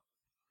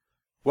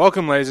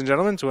Welcome, ladies and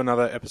gentlemen, to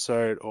another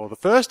episode, or the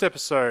first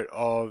episode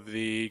of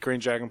the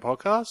Green Dragon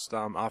podcast.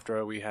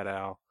 After we had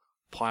our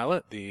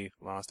pilot, the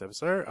last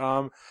episode,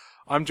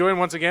 I'm joined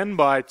once again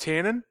by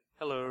Tiernan.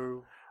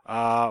 Hello.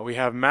 We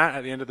have Matt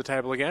at the end of the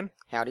table again,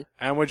 Howdy.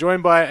 and we're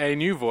joined by a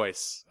new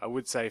voice. I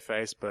would say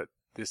face, but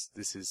this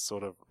is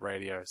sort of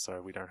radio,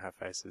 so we don't have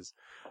faces.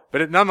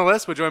 But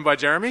nonetheless, we're joined by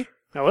Jeremy,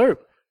 Hello.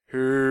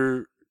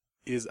 who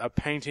is a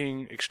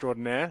painting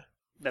extraordinaire.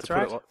 That's to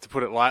right. To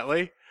put it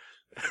lightly.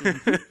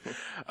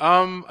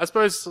 I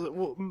suppose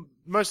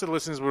most of the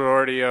listeners would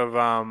already have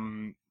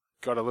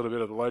got a little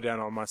bit of the lowdown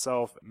on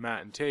myself,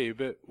 Matt, and T.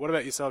 But what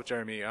about yourself,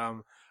 Jeremy?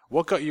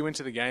 What got you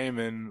into the game,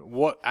 and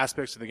what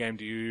aspects of the game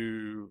do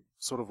you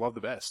sort of love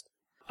the best?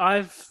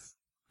 I've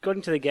got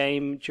into the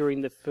game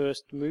during the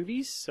first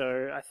movies,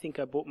 so I think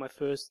I bought my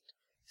first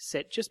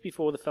set just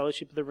before the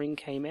Fellowship of the Ring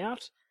came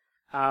out.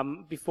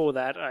 Before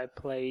that, I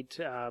played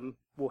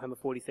Warhammer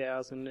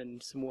 40,000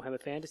 and some Warhammer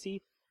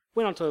Fantasy.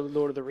 Went on to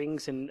Lord of the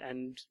Rings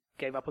and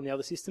gave up on the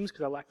other systems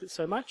because I liked it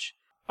so much.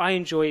 I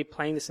enjoy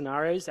playing the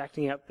scenarios,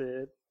 acting out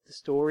the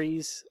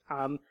stories,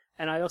 and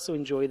I also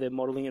enjoy the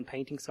modelling and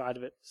painting side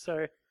of it.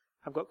 So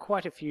I've got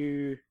quite a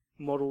few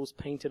models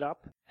painted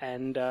up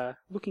and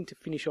looking to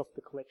finish off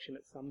the collection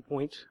at some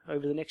point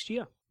over the next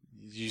year.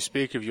 You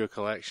speak of your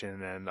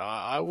collection, and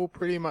I will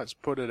pretty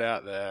much put it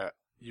out there.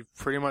 You've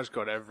pretty much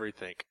got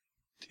everything.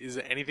 Is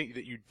there anything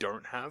that you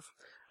don't have?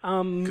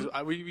 Because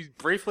we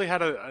briefly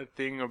had a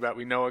thing about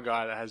we know a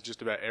guy that has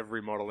just about every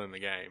model in the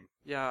game.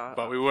 Yeah.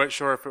 But we weren't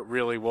sure if it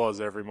really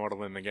was every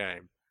model in the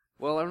game.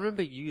 Well, I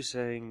remember you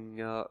saying,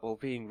 or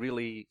being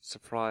really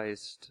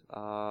surprised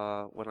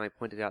when I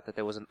pointed out that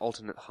there was an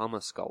alternate Hummer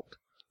sculpt.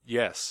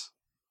 Yes.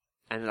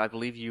 And I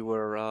believe you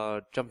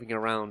were jumping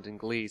around in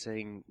glee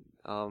saying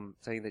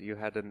that you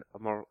had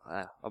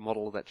a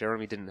model that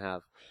Jeremy didn't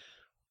have.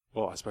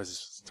 Well, I suppose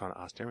it's time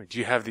to ask Jeremy. Do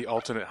you have the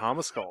alternate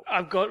Hammer sculpt?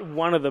 I've got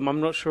one of them. I'm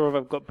not sure if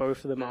I've got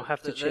both of them. I'll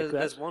have to check that.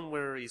 There's one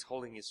where he's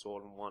holding his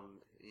sword and one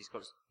he's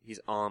got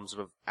his arms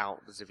sort of out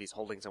as if he's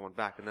holding someone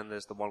back, and then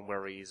there's the one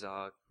where he's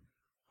got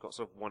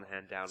sort of one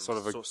hand down, Sort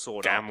of a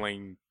sword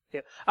gambling. Yeah.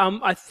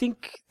 I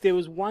think there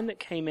was one that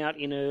came out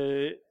in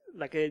the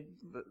Battle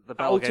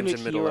Ultimate Games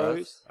in Middle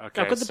Heroes. Earth.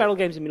 Okay, I've got the Battle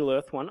Games in Middle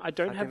Earth one. I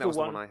don't I have think that the was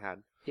one. the one I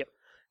had.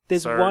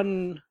 There's So-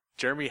 one.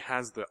 Jeremy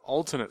has the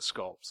alternate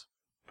sculpt,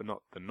 but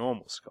not the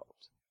normal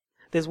sculpt.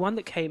 There's one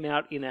that came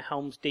out in a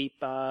Helm's Deep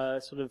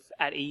sort of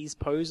at ease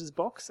poses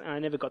box, and I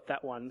never got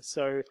that one.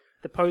 So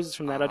the poses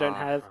from that I don't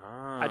have.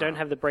 I don't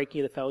have the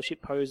Breaking of the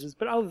Fellowship poses,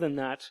 but other than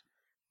that,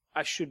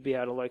 I should be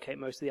able to locate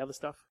most of the other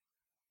stuff.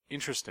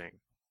 Interesting.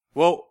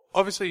 Well,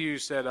 obviously you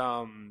said,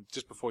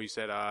 just before you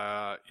said,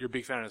 you're a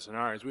big fan of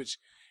scenarios, which,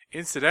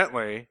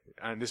 incidentally,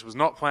 and this was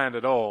not planned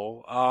at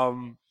all,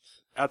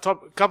 a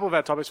couple of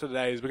our topics for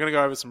today is we're going to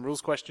go over some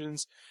rules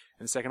questions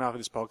in the second half of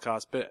this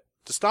podcast, but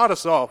to start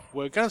us off,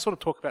 we're going to sort of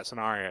talk about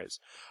scenarios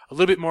a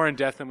little bit more in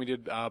depth than we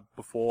did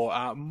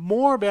before,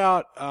 more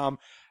about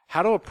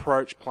how to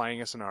approach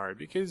playing a scenario,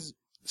 because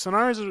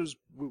scenarios,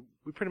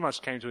 we pretty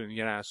much came to a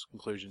unanimous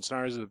conclusion.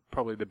 Scenarios are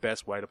probably the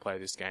best way to play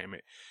this game.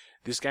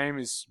 This game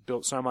is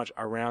built so much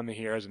around the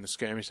heroes and the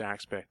skirmish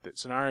aspect that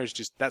scenarios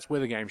that's where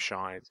the game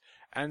shines.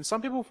 And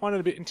some people find it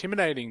a bit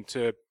intimidating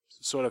to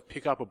sort of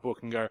pick up a book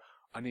and go,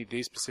 I need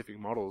these specific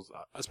models.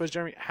 I suppose,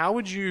 Jeremy, how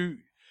would you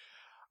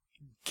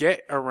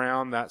get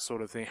around that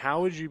sort of thing?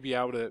 How would you be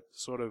able to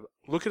sort of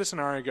look at a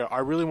scenario and go, I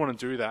really want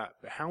to do that,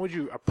 but how would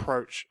you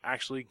approach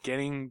actually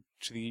getting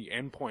to the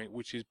end point,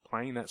 which is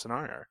playing that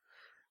scenario?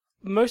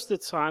 Most of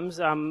the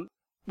times,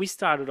 we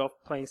started off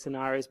playing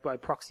scenarios by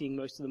proxying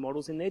most of the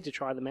models in there to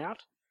try them out.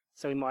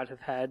 So we might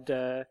have had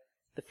the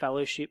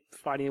Fellowship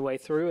fighting their way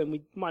through, and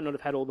we might not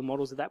have had all the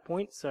models at that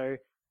point, so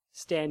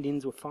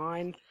stand-ins were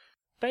fine.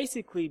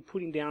 Basically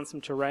putting down some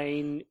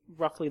terrain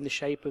roughly in the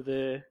shape of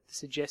the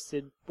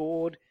suggested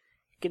board,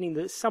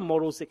 getting some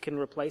models that can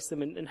replace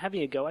them and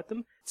having a go at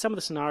them. Some of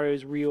the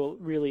scenarios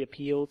really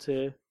appeal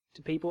to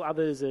people,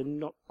 others are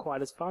not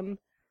quite as fun.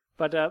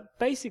 But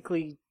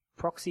basically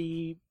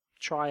proxy,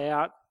 try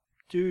out,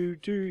 do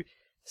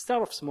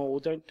start off small.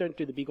 Don't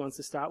do the big ones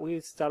to start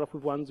with. Start off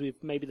with ones with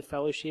maybe the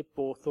Fellowship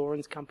or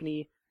Thorin's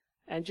company,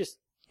 and just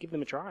give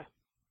them a try.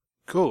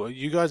 Cool.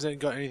 You guys ain't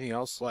got anything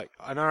else? Like,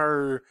 I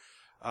know,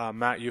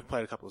 Matt, you've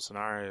played a couple of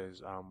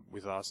scenarios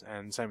with us,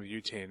 and same with you,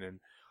 Tin.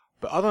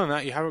 But other than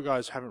that, you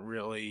guys haven't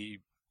really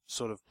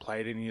sort of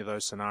played any of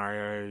those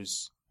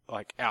scenarios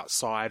like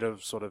outside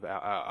of sort of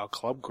our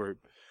club group.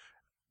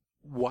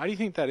 Why do you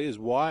think that is?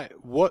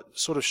 What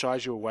sort of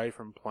shies you away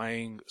from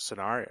playing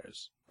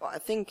scenarios? Well, I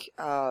think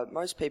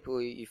most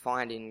people you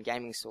find in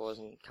gaming stores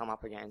and come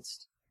up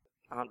against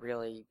aren't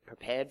really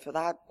prepared for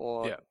that,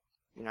 or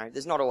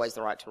there's not always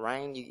the right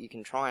terrain. You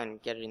can try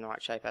and get it in the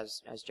right shape,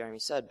 as Jeremy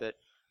said, but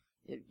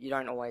you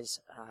don't always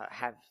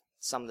have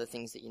some of the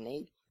things that you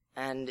need.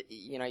 And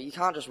you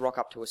can't just rock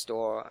up to a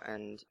store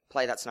and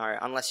play that scenario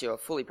unless you're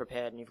fully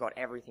prepared and you've got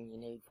everything you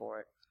need for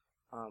it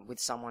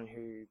with someone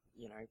who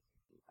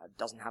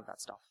doesn't have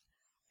that stuff.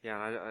 Yeah,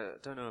 I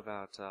don't know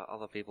about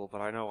other people,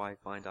 but I know I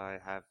find I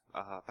have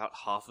about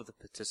half of the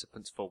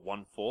participants for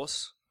one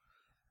force,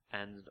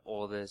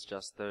 or there's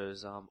just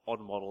those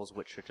odd models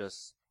which are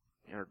just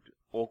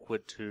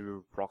awkward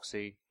to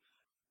proxy,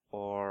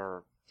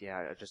 or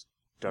I just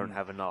don't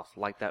have enough.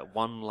 Like that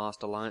one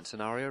last alliance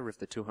scenario with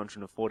the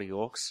 240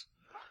 orcs.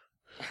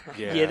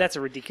 Yeah, that's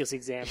a ridiculous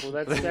example.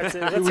 That's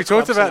we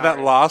talked about that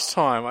last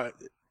time.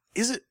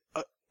 Is it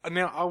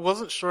now? I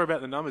wasn't sure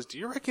about the numbers. Do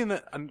you reckon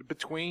that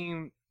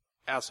between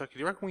our circuit, do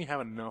you reckon we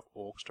have enough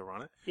orcs to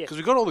run it? Yeah. Because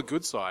we've got all the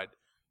good side.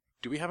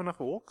 Do we have enough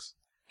orcs?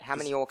 How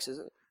many orcs is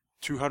it?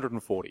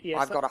 240. Yeah,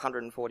 I've got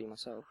 140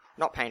 myself.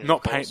 Not painted.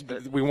 Not of course,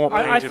 painted. but We want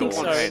painted. I think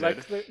or so.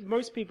 unpainted. Like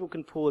most people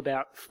can pull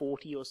about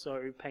 40 or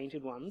so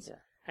painted ones, Yeah.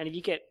 and if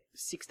you get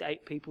 6 to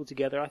 8 people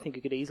together, I think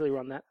you could easily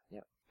run that.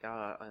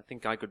 I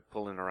think I could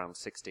pull in around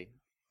 60.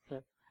 Yeah.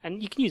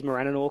 And you can use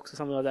Morannon orcs or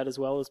something like that as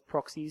well as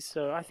proxies.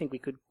 So I think we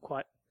could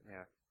quite.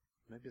 Yeah,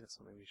 maybe that's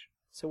something we should.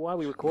 So why are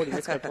we recording?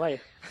 Let's go play.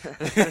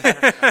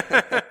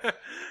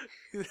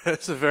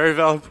 That's a very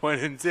valid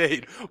point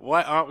indeed.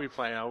 Why aren't we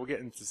playing? We'll get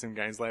into some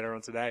games later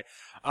on today.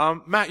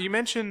 Matt, you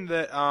mentioned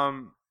that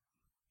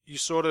you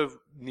sort of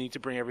need to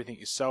bring everything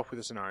yourself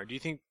with a scenario. Do you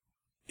think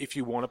if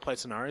you want to play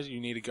scenarios, you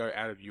need to go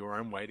out of your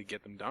own way to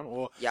get them done?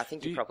 Or yeah, I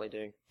think you probably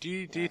do. Do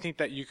you think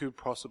that you could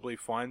possibly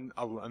find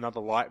another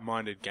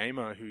like-minded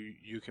gamer who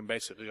you can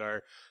basically go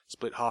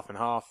split half and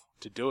half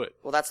to do it?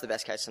 Well, that's the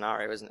best case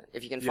scenario, isn't it?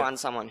 If you can find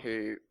someone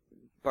who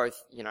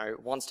both,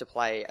 wants to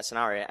play a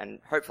scenario and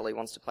hopefully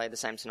wants to play the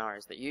same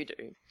scenarios that you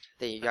do,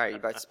 there you go. You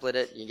both split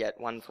it, you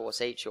get one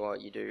force each, or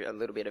you do a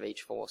little bit of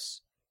each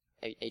force,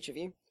 each of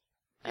you.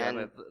 Yeah,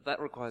 but that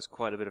requires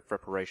quite a bit of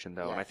preparation,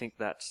 though, Yeah. and I think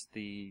that's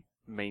the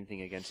main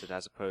thing against it,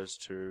 as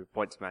opposed to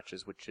points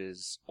matches, which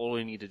is all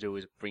you need to do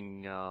is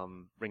bring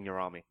your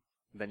army.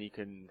 Then you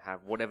can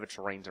have whatever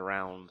terrain's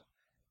around,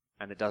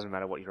 and it doesn't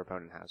matter what your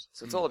opponent has.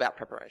 So it's all about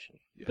preparation.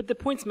 Yeah. But the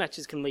points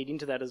matches can lead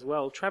into that as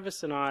well.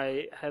 Travis and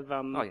I have,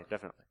 Oh yeah,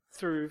 definitely.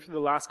 through the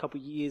last couple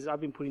of years, I've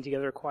been putting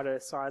together quite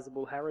a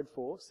sizable Harrod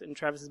force, and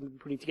Travis has been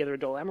putting together a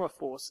Dol Amroth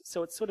force.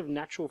 So it's sort of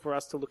natural for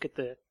us to look at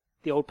the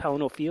old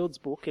Pelennor Fields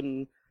book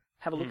and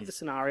have a look at the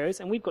scenarios,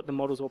 and we've got the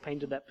models all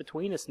painted up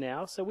between us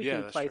now, so we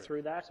can that's play true.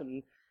 through that,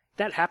 and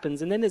that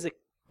happens. And then there's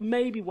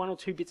maybe 1 or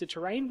 2 bits of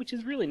terrain, which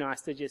is really nice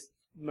to just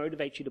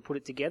motivate you to put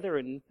it together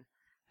and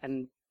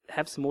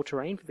have some more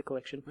terrain for the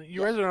collection.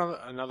 You raised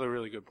another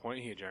really good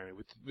point here, Jeremy,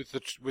 with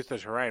the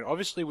terrain.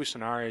 Obviously, with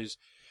scenarios,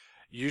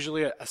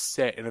 usually a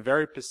set in a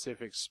very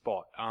specific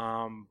spot.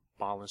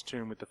 Marlin's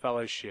Tomb with the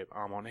Fellowship,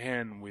 on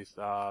Hen with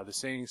the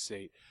Seeing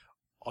Seat,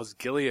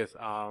 Osgiliath,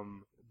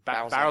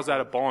 Barrels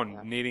Out of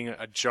Bond, needing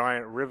a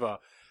giant river.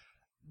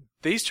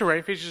 These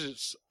terrain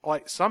features,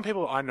 like some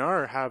people I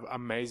know have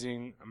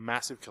amazing,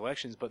 massive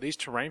collections, but these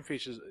terrain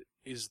features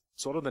is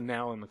sort of the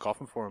nail in the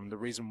coffin for them, the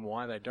reason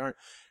why they don't.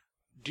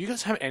 Do you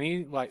guys have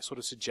any sort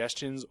of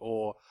suggestions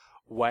or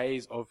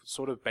ways of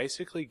sort of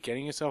basically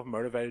getting yourself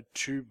motivated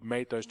to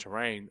make those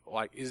terrain?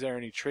 Like, is there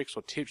any tricks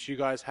or tips you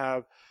guys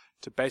have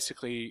to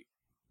basically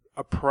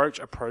approach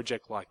a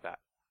project like that?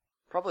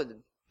 Probably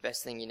the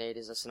best thing you need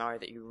is a scenario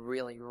that you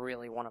really,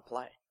 really want to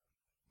play.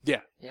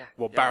 Yeah. Yeah.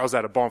 Well, Barrels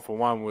Out of Bond, for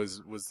one,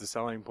 was the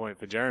selling point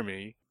for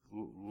Jeremy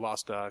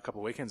last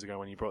couple of weekends ago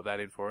when he brought that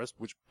in for us,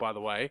 which, by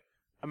the way,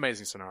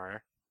 amazing scenario.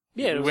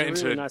 Yeah, it was we a went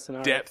really into nice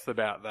scenario. depth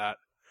about that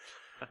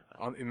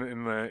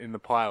in the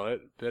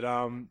pilot. But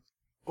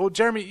well,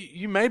 Jeremy,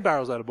 you made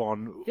Barrels Out of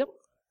Bond. Yep.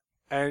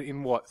 And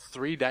in what,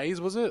 3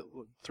 days was it?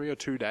 3 or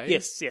 2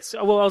 days? Yes.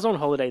 Well, I was on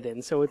holiday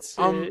then, so it's...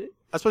 I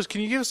suppose,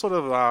 can you give us sort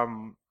of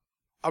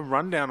a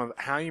rundown of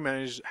how you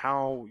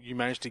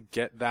managed to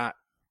get that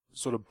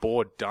sort of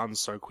board done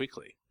so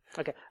quickly?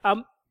 Okay.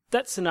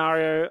 That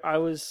scenario,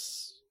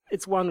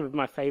 it's one of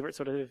my favourite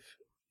sort of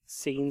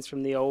scenes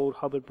from the old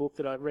Hubbard book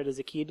that I read as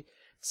a kid.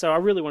 So I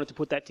really wanted to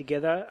put that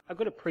together. I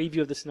got a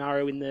preview of the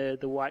scenario in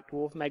the White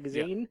Dwarf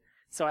magazine.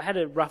 So I had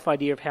a rough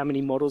idea of how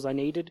many models I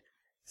needed.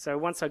 So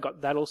once I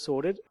got that all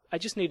sorted, I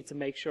just needed to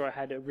make sure I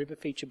had a river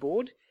feature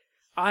board.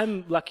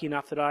 I'm lucky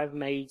enough that I've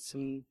made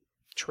some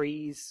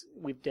trees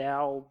with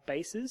dowel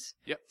bases.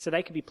 Yep. So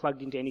they can be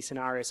plugged into any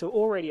scenario. So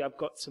already I've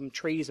got some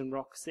trees and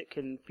rocks that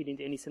can fit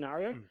into any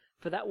scenario.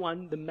 For that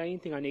one, the main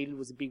thing I needed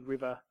was a big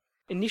river.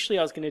 Initially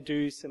I was going to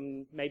do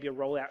maybe a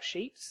rollout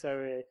sheet.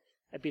 So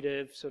a bit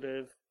of sort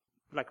of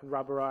like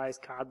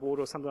rubberized cardboard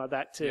or something like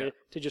that to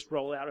just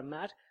roll out a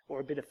mat,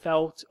 or a bit of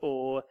felt,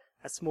 or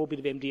a small bit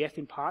of MDF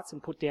in parts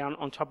and put down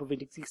on top of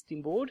an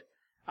existing board.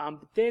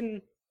 But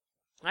then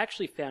I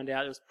actually found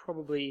out it was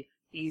probably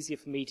easier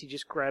for me to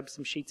just grab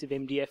some sheets of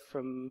MDF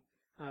from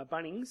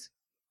Bunnings.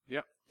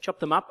 Yep. Chop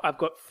them up. I've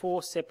got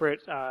 4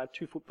 separate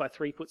 2 foot by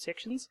 3 foot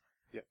sections.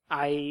 Yep.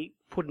 I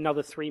put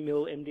another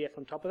 3mm MDF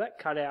on top of that,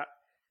 cut out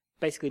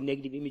basically a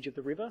negative image of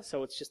the river,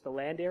 so it's just the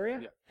land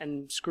area,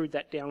 and screwed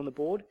that down on the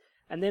board.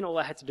 And then all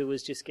I had to do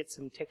was just get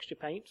some texture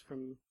paint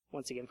from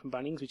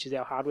Bunnings, which is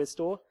our hardware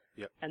store,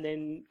 and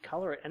then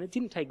colour it. And it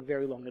didn't take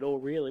very long at all,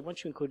 really.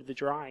 Once you included the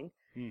drying,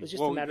 it was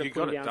just a matter of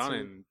putting down you got it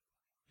done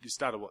you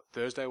started,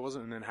 Thursday, was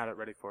it? And then had it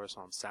ready for us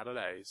on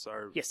Saturday.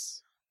 So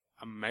Yes.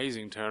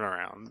 amazing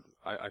turnaround.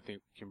 I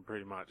think we can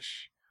pretty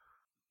much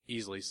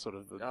easily sort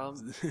of...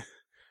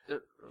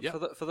 Yeah.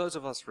 For those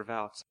of us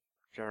without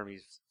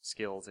Jeremy's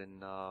skills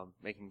in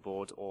making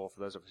boards, or for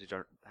those of us who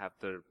don't have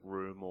the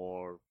room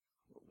or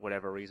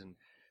whatever reason,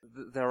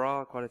 there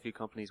are quite a few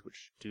companies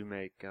which do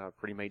make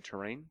pre-made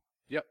terrain.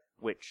 Yep.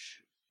 Which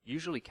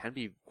usually can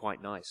be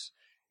quite nice.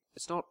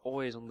 It's not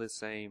always on the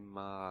same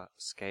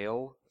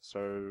scale,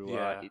 so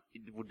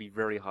it would be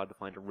very hard to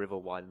find a river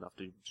wide enough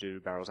to do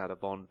barrels out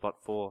of bond. But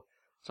for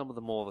some of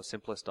the more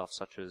simpler stuff,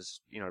 such as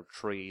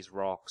trees,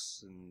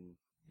 rocks, and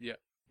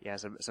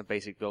some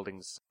basic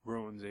buildings,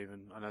 ruins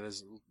even. I know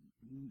there's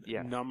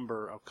a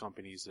number of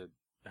companies that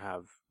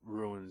have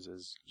ruins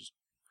as just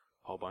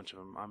a whole bunch of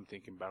them. I'm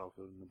thinking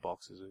Battlefield in the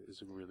Box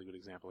is a really good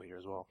example here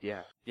as well.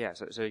 Yeah.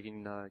 So you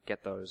can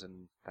get those,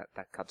 and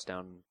that cuts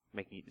down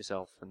making it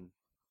yourself, and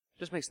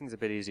just makes things a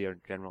bit easier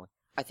generally.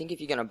 I think if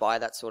you're going to buy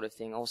that sort of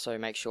thing, also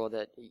make sure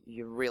that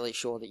you're really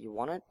sure that you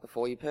want it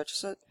before you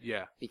purchase it.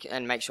 Yeah.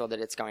 And make sure that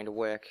it's going to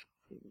work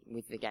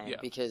with the game. Yeah.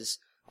 Because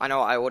I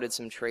know I ordered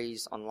some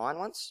trees online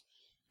once,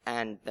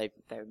 and they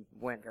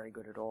weren't very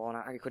good at all, and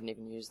I couldn't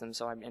even use them,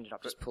 so I ended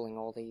up just pulling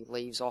all the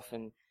leaves off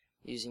and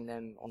using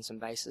them on some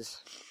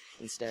bases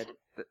instead.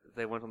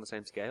 They weren't on the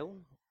same scale?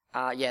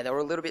 Yeah, they were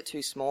a little bit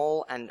too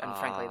small, and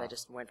frankly, they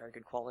just weren't very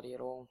good quality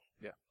at all.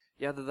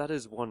 Yeah, that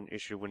is one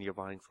issue when you're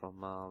buying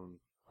from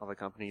other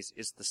companies,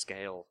 is the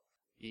scale.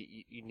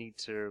 You need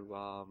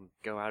to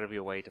go out of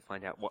your way to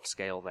find out what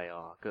scale they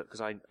are. Because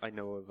I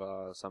know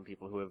of some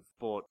people who have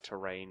bought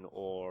terrain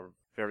or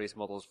various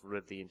models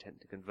with the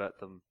intent to convert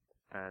them,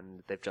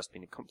 and they've just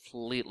been a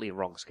completely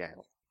wrong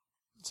scale.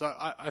 So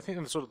I think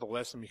that sort of the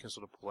lesson we can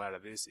sort of pull out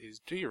of this is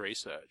do your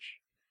research.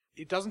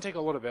 It doesn't take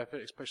a lot of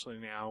effort, especially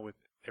now with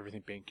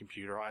everything being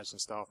computerized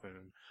and stuff,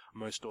 and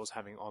most stores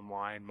having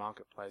online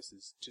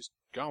marketplaces. Just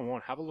go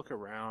on, have a look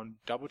around,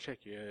 double check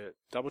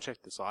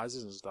the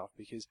sizes and stuff,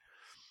 because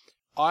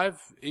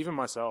I've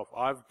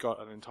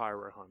got an entire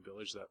Rohan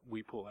village that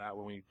we pull out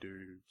when we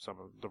do some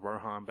of the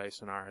Rohan based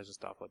scenarios and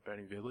stuff, like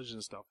Burning Village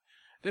and stuff.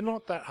 They're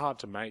not that hard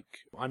to make.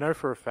 I know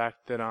for a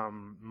fact that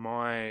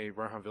my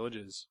Rohan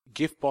villages,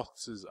 gift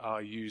boxes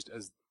are used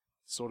as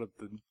sort of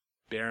the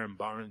bare and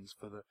bones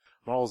for the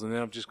models, and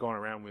then I've just gone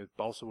around with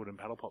balsa wood and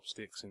paddle pop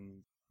sticks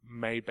and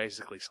made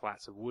basically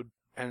slats of wood,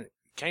 and it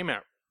came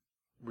out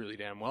really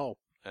damn well.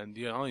 And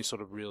the only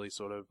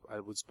I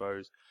would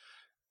suppose,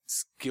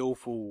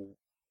 skillful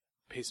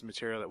piece of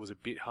material that was a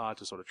bit hard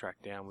to sort of track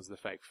down was the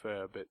fake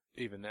fur, but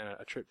even then,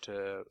 a trip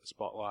to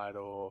Spotlight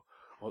or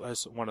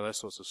one of those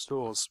sorts of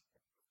stores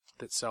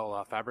that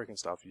sell fabric and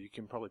stuff, you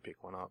can probably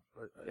pick one up,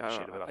 a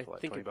sheet of it up for like $20. I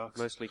think it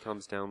mostly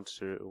comes down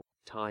to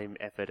time,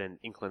 effort, and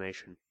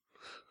inclination.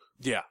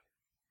 Yeah.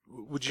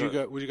 Would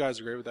you guys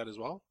agree with that as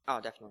well?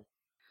 Oh, definitely.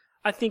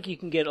 I think you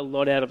can get a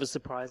lot out of a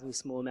surprisingly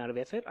small amount of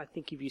effort. I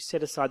think if you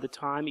set aside the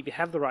time, if you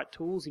have the right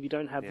tools, if you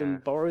don't have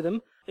them, borrow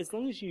them. As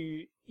long as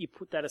you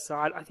put that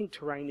aside, I think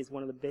terrain is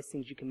one of the best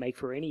things you can make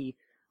for any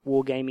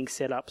wargaming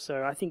setup.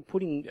 So I think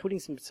putting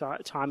some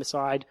time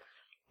aside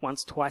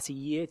once, twice a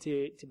year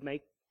to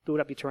build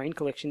up your terrain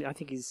collection, I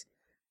think is,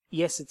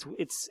 yes,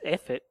 it's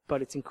effort,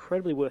 but it's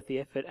incredibly worth the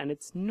effort, and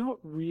it's not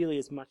really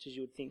as much as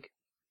you would think.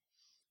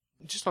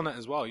 Just on that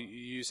as well,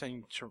 you're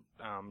saying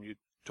you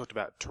talked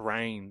about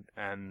terrain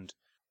and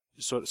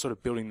sort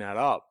of building that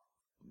up.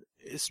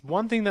 It's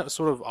one thing that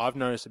sort of I've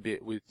noticed a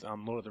bit with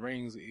Lord of the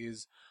Rings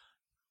is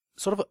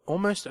sort of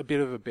almost a bit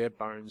of a bare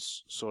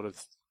bones sort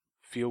of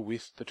feel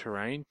with the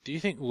terrain. Do you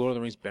think Lord of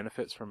the Rings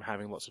benefits from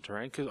having lots of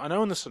terrain? Because I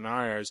know in the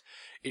scenarios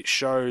it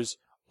shows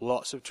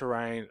lots of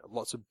terrain,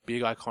 lots of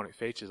big iconic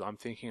features. I'm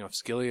thinking of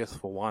Skiliath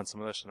for one. Some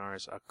of those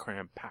scenarios are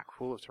crammed packed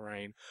full of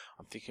terrain.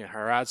 I'm thinking of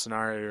Harad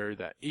scenario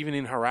that even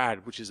in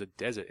Harad, which is a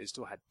desert, it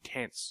still had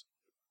tents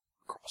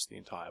across the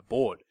entire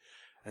board.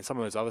 And some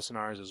of those other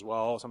scenarios as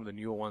well, some of the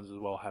newer ones as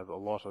well, have a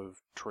lot of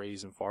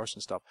trees and forests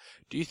and stuff.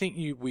 Do you think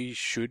we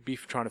should be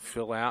trying to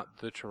fill out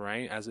the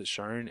terrain as it's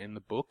shown in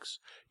the books?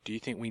 Do you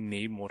think we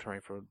need more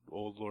terrain for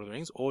all Lord of the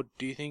Rings? Or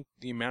do you think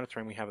the amount of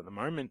terrain we have at the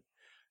moment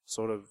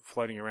sort of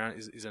floating around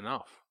is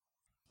enough?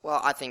 Well,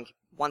 I think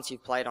once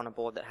you've played on a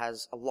board that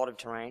has a lot of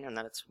terrain and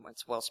that it's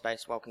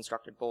well-spaced,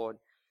 well-constructed board,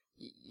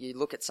 you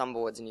look at some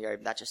boards and you go,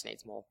 that just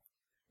needs more.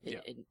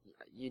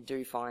 You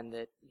do find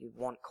that you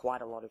want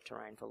quite a lot of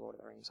terrain for Lord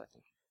of the Rings, I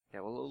think.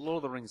 Yeah, well, Lord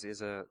of the Rings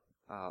is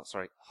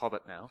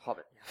Hobbit now.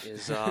 Hobbit.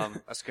 Is a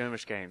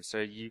skirmish game, so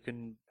you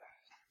can,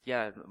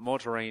 more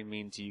terrain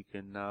means you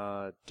can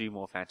do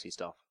more fancy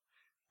stuff.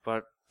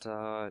 But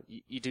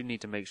you do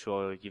need to make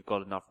sure you've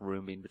got enough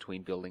room in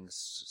between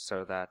buildings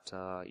so that,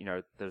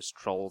 those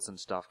trolls and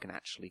stuff can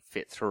actually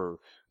fit through.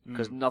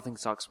 Because nothing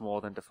sucks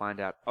more than to find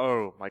out,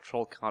 oh, my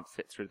troll can't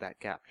fit through that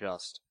gap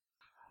just.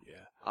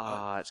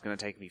 Yeah. It's going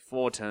to take me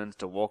 4 turns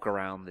to walk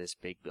around this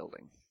big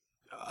building.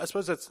 I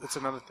suppose that's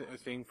another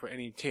thing for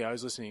any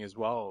TOs listening as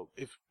well.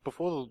 If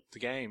before the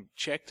game,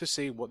 check to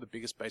see what the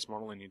biggest base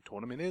model in your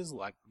tournament is,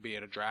 like be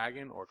it a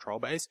dragon or a troll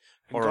base.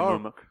 Or a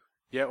Mumuk.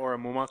 Yeah, or a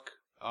Mumuk.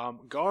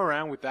 Go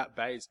around with that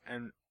base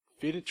and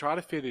try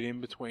to fit it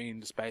in between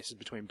the spaces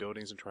between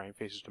buildings and terrain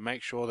features to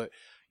make sure that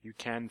you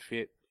can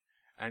fit.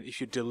 And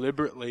if you're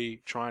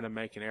deliberately trying to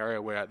make an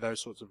area where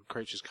those sorts of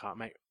creatures can't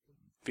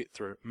fit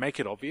through, make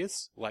it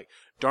obvious. Like,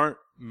 don't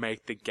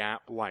make the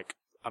gap like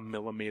a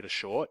millimeter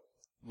short.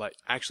 Like,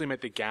 actually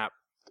make the gap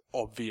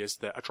obvious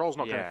that a troll's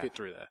not going to fit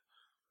through there.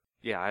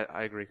 Yeah,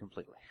 I agree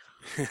completely.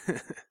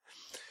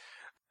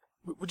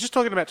 We're just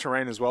talking about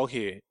terrain as well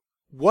here.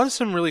 What are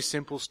some really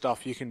simple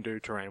stuff you can do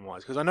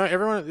terrain-wise? Because I know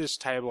everyone at this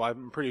table,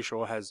 I'm pretty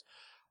sure, has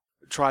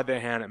tried their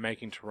hand at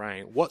making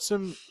terrain. What's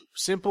some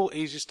simple,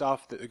 easy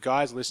stuff that the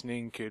guys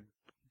listening could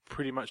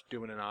pretty much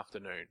do in an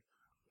afternoon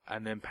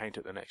and then paint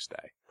it the next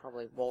day?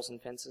 Probably walls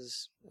and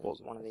fences.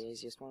 One of the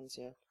easiest ones,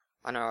 yeah.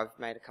 I know I've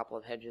made a couple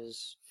of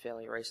hedges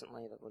fairly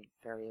recently that were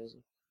very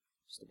easy.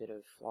 Just a bit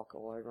of flock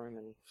all over them,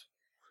 and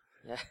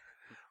yeah.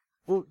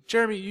 Well,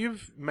 Jeremy,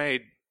 you've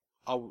made,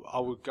 I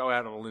would go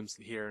out on a limb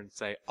here and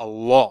say, a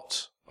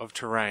lot of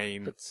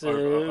terrain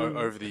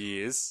over the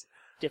years.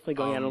 Definitely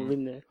going out on a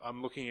limb there.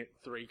 I'm looking at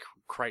 3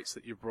 crates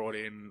that you've brought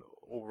in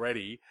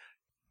already.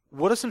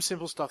 What are some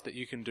simple stuff that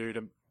you can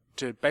do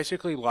to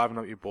basically liven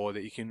up your board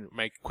that you can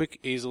make quick,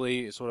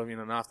 easily, sort of in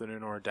an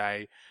afternoon or a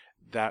day,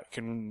 that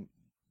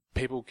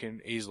people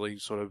can easily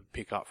sort of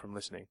pick up from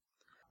listening?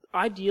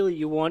 Ideally,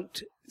 you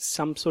want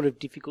some sort of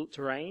difficult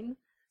terrain.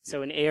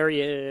 So an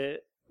area,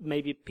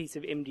 maybe a piece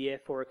of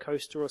MDF or a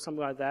coaster or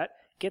something like that.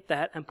 Get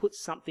that and put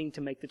something to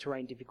make the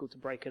terrain difficult to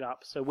break it up.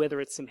 So whether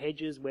it's some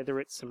hedges,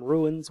 whether it's some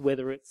ruins,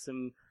 whether it's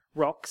some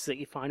rocks that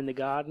you find in the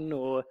garden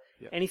or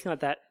anything like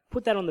that,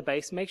 put that on the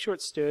base. Make sure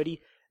it's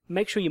sturdy.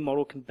 Make sure your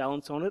model can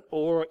balance on it.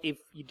 Or if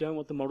you don't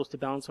want the models to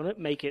balance on it,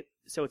 make it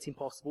so it's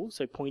impossible.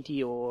 So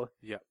pointy or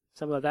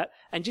something like that.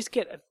 And just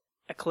get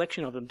a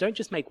collection of them. Don't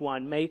just make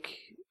one. Make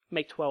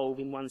 12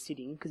 in one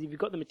sitting. Because if you've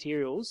got the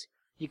materials,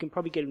 you can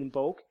probably get it in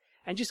bulk.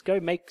 And just go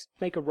make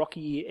a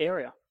rocky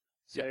area.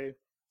 So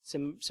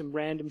some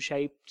random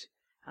shaped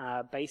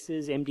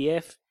bases,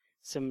 MDF,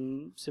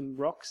 some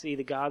rocks,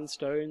 either garden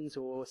stones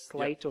or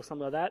slate or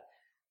something like that.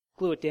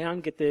 Glue it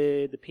down, get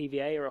the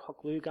PVA or a hot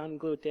glue gun,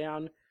 glue it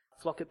down,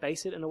 flock it,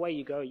 base it, and away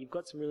you go. You've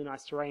got some really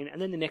nice terrain.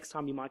 And then the next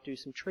time you might do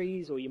some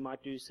trees, or you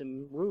might do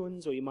some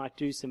ruins, or you might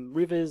do some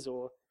rivers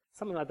or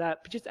something like that.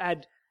 But just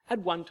add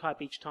one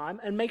type each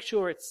time, and make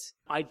sure it's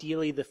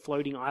ideally the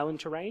floating island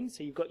terrain.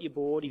 So you've got your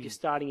board, if you're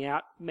starting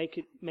out, make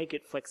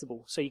it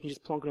flexible. So you can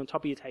just plonk it on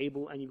top of your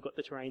table, and you've got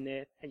the terrain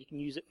there, and you can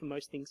use it for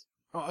most things.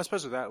 Oh, I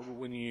suppose with that,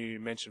 when you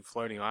mentioned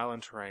floating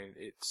island terrain,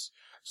 it's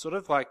sort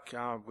of like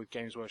with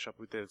Games Workshop,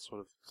 with their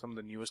sort of some of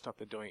the newer stuff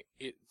they're doing.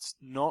 It's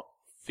not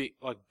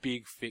like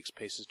big fixed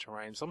pieces of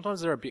terrain. Sometimes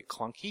they're a bit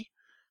clunky.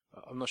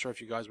 I'm not sure if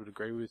you guys would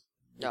agree with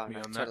me on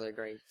that. Totally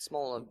agree.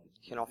 Smaller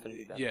can often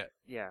be better.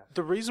 Yeah.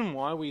 The reason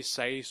why we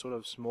say sort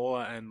of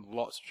smaller and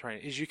lots of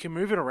terrain is you can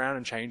move it around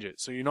and change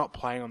it, so you're not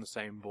playing on the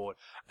same board.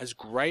 As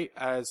great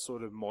as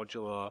sort of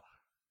modular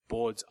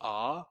boards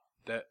are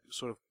that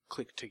sort of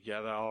click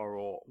together,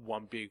 or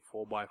one big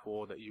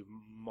 4x4 that you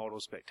model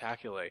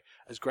spectacularly,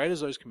 as great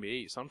as those can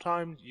be,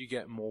 sometimes you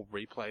get more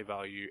replay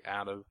value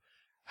out of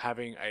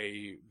having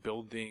a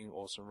building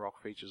or some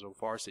rock features or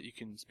forest that you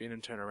can spin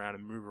and turn around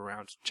and move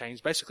around,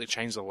 basically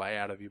change the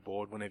layout of your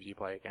board whenever you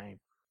play a game.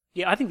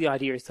 Yeah, I think the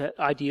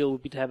ideal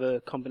would be to have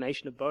a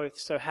combination of both.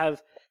 So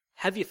have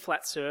your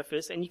flat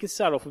surface, and you can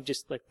start off with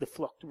just like the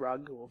flocked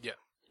rug,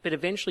 but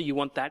eventually you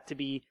want that to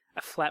be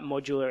a flat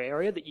modular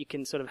area that you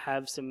can sort of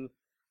have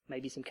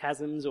maybe some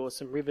chasms or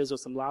some rivers or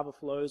some lava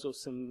flows or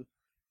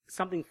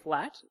something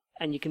flat,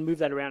 and you can move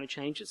that around and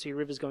change it so your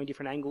river's going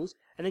different angles.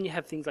 And then you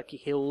have things like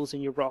your hills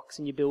and your rocks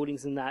and your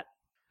buildings and that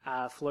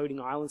floating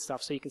island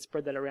stuff, so you can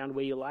spread that around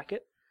where you like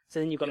it. So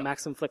then you've got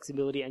maximum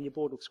flexibility and your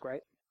board looks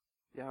great.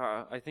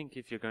 Yeah, I think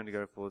if you're going to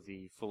go for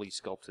the fully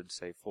sculpted,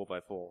 say,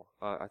 4x4,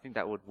 I think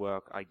that would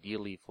work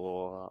ideally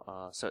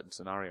for certain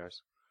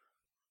scenarios.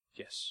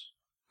 Yes.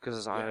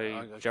 Because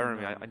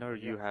Jeremy, I know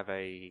you have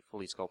a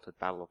fully sculpted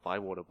Battle of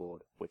Bywater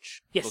board,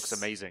 which looks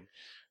amazing.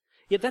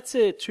 Yeah, that's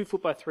a 2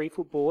 foot by 3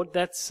 foot board.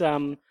 That's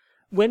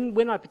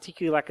when I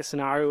particularly like a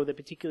scenario that's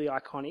particularly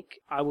iconic,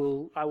 I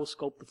will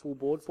sculpt the full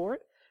board for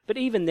it. But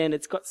even then,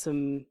 it's got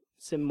some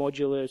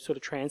modular sort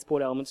of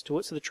transport elements to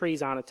it, so the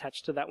trees aren't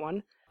attached to that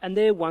one. And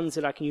they're ones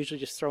that I can usually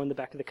just throw in the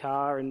back of the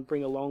car and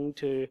bring along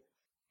to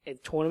a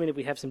tournament if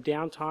we have some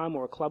downtime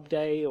or a club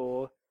day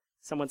or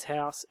someone's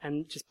house,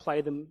 and just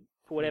play them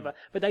for whatever.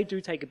 But they do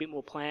take a bit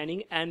more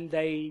planning, and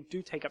they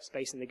do take up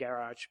space in the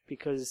garage,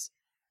 because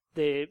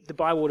the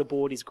Bywater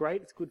board is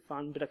great, it's good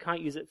fun, but I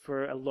can't use it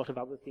for a lot of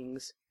other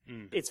things.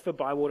 It's for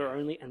Bywater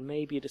only, and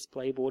maybe a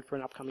display board for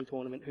an upcoming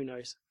tournament, who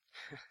knows.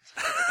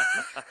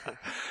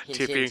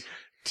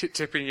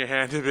 Tipping your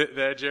hand a bit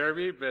there,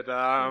 Jeremy, but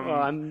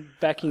I'm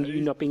backing you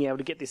not being able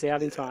to get this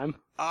out in time.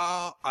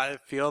 I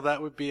feel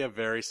that would be a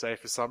very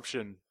safe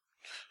assumption.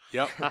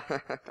 Yep.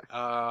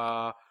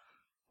 I'll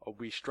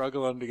be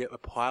struggling to get the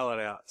pilot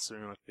out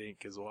soon, I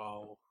think, as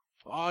well.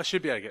 I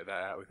should be able to get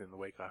that out within the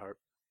week, I hope.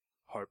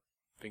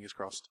 Fingers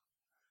crossed.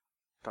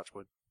 Touch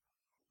wood.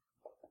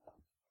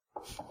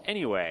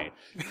 Anyway,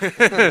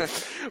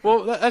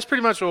 Well, that's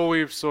pretty much all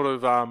we've sort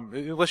of,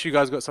 unless you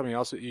guys got something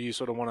else that you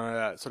sort of want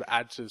to sort of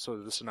add to sort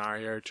of the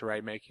scenario,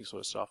 terrain making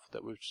sort of stuff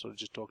that we've sort of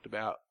just talked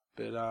about.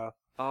 But,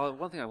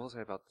 one thing I will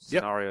say about the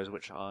Yep. scenarios,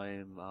 which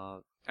I'm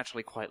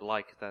actually quite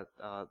like that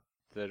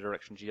the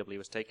direction GW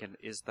has taken,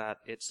 is that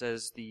it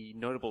says the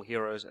notable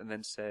heroes and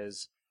then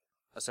says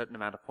a certain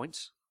amount of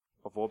points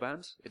of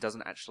warbands. It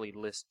doesn't actually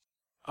list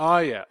oh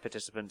yeah.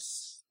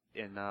 participants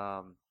in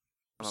on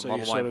a So model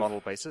you by sort of- model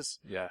basis.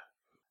 Yeah.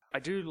 I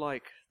do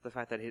like the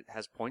fact that it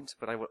has points,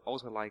 but I would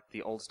also like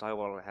the old style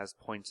where it has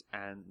points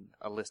and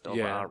a list of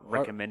Yeah.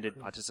 recommended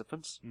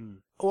participants.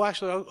 Well,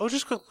 actually, I'll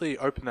just quickly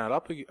open that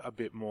up a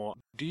bit more.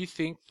 Do you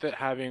think that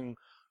having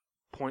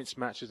points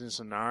matches in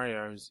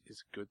scenarios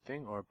is a good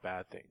thing or a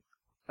bad thing?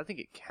 I think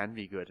it can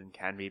be good and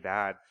can be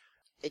bad.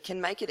 It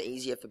can make it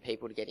easier for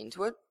people to get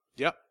into it,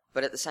 Yep.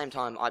 but at the same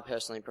time, I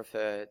personally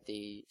prefer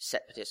the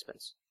set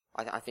participants.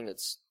 I think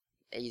it's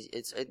easy.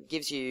 It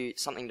gives you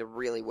something to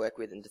really work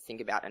with and to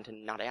think about and to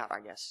nut out, I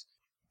guess.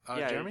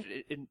 Jeremy?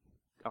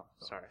 Oh,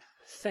 sorry.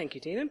 Thank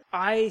you, Tina.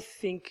 I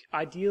think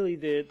ideally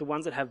the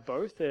ones that have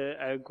both are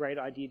a great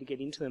idea to get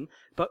into them.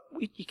 But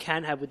what you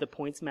can have with the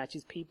points match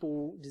is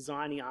people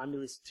designing army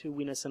lists to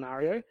win a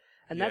scenario.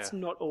 And that's Yeah.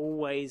 not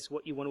always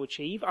what you want to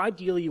achieve.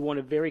 Ideally, you want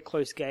a very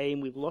close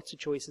game with lots of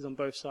choices on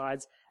both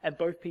sides, and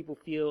both people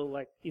feel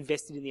like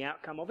invested in the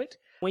outcome of it.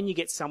 When you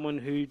get someone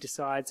who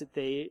decides that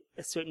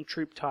a certain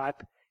troop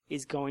type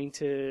is going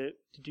to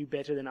do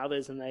better than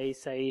others, and they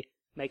say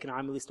make an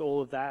army list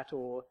all of that,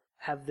 or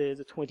have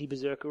the 20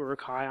 Berserker or a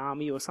Kai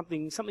army, or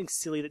something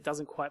silly that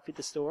doesn't quite fit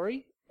the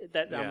story,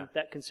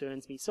 that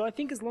concerns me. So I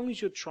think as long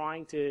as you're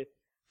trying to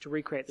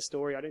recreate the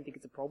story, I don't think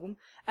it's a problem.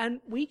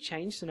 And we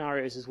change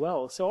scenarios as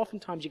well. So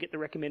oftentimes you get the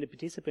recommended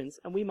participants,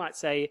 and we might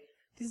say,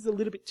 this is a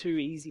little bit too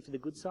easy for the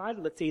good side.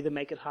 Let's either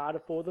make it harder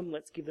for them,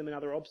 let's give them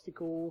another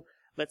obstacle,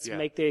 let's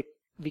make their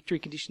victory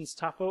conditions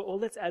tougher, or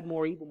let's add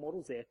more evil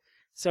models there.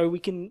 So you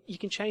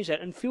can change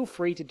that, and feel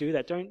free to do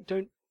that.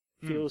 Don't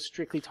feel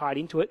strictly tied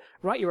into it.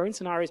 Write your own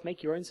scenarios,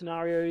 make your own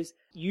scenarios,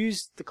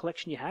 use the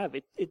collection you have.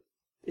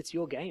 It's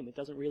your game. It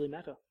doesn't really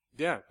matter.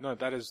 Yeah, no,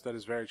 that is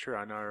very true.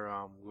 I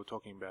know we were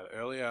talking about it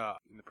earlier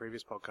in the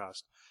previous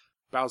podcast.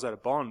 Battles Out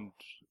of Bond,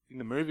 in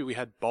the movie we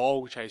had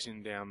Bolg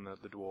chasing down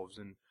the dwarves,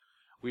 and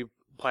we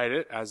played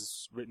it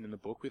as written in the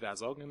book with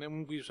Azog, and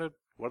then we said,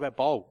 what about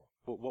Bolg?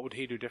 What would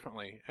he do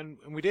differently? And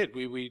we did.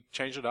 We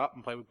changed it up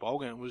and played with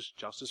Bolg, and it was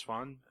just as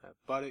fun,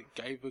 but it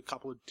gave a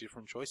couple of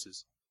different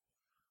choices.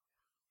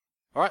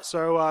 Alright,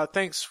 so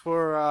thanks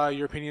for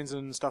your opinions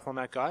and stuff on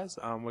that, guys.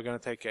 We're going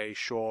to take a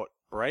short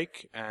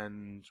break,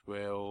 and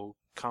we'll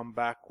come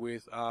back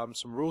with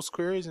some rules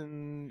queries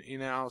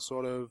in our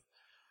sort of...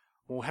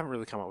 Well, we haven't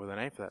really come up with a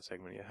name for that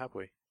segment yet, have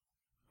we?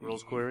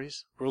 Rules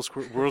queries? Rules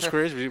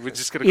queries? We're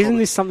just going to Isn't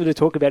this something to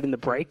talk about in the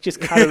break? Just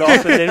cut it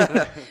off and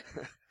then...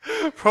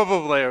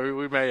 Probably.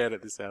 We may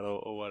edit this out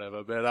or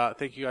whatever. But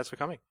thank you guys for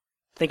coming.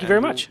 Thank you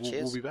very much.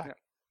 We'll be back. Yeah.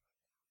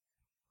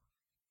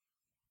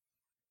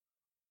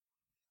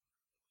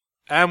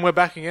 And we're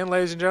back again,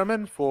 ladies and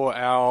gentlemen, for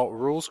our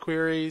rules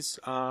queries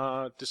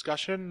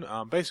discussion.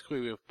 Basically,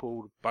 we've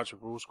pulled a bunch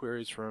of rules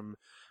queries from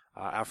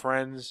our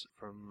friends,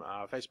 from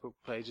Facebook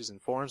pages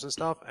and forums and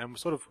stuff, and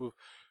we've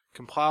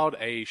compiled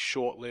a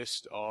short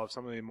list of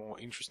some of the more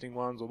interesting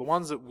ones, or the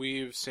ones that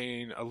we've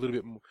seen a little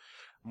bit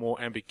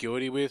more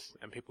ambiguity with,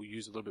 and people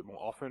use a little bit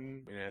more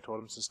often in our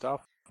tournaments and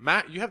stuff.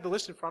 Matt, you have the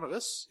list in front of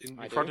us, in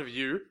front of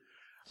you.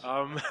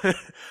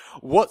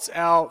 What's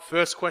our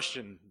first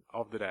question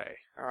of the day?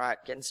 Alright,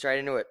 getting straight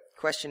into it.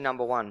 Question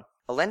number 1.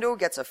 Elendil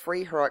gets a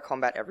free heroic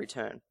combat every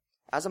turn.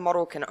 As a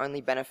model can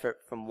only benefit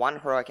from one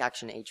heroic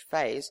action each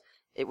phase,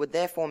 it would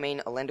therefore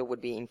mean Elendil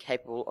would be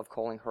incapable of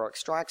calling heroic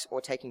strikes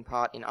or taking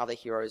part in other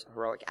heroes'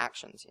 heroic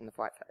actions in the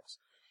fight phase.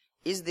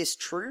 Is this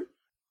true?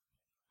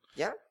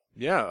 Yeah?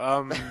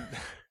 Yeah,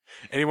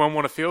 anyone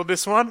want to field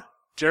this one?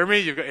 Jeremy,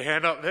 you've got your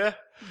hand up there.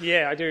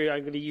 Yeah, I do.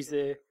 I'm going to use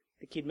the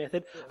kid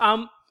method.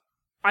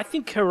 I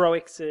think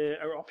heroics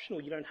are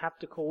optional. You don't have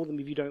to call them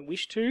if you don't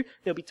wish to.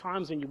 There'll be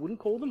times when you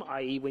wouldn't call them,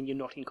 i.e. when you're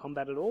not in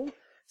combat at all.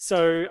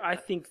 So I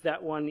think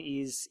that one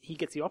is, he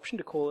gets the option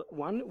to call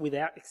one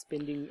without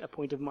expending a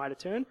point of might a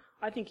turn.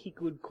 I think he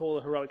could call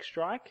a heroic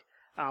strike,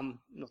 not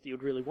that you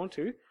would really want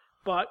to,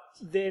 but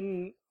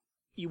then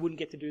you wouldn't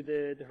get to do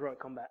the heroic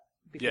combat.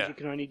 Because you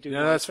can only do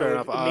one, that's so fair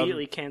enough.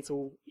 Immediately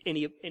cancel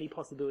any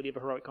possibility of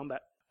a heroic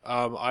combat.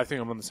 I think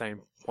I'm on the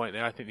same point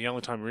there. I think the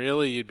only time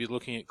really you'd be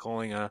looking at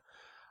calling a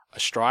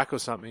strike or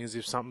something is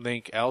if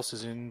something else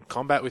is in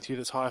combat with you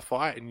that's high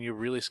fight and you're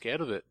really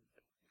scared of it.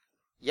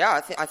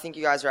 Yeah, I think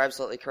you guys are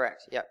absolutely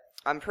correct. Yeah.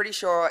 I'm pretty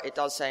sure it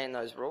does say in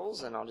those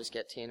rules, and I'll just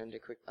get Tiernan to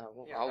quick...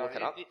 I'll look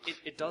it up.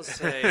 It does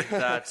say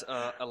that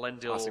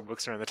Elendil Passing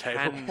books around the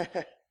table.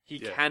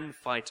 can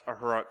fight a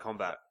heroic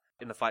combat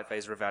in the fight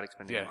phase without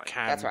expending might.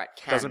 Can. That's right.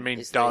 Can doesn't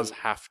mean does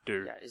have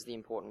to. Yeah, is the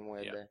important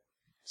word there.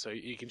 So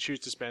you can choose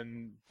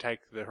to take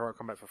the heroic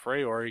combat for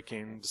free, or you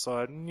can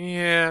decide,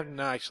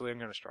 actually I'm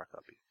going to strike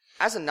up you.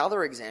 As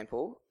another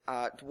example,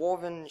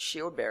 Dwarven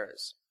shield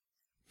bearers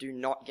do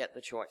not get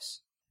the choice.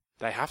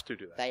 They have to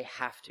do that. They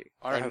have to.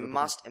 I don't They have a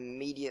must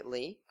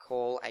immediately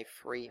call a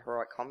free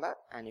heroic combat,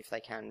 and if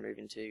they can, move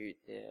into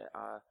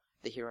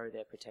the hero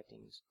they're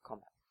protecting's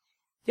combat.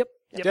 Yep.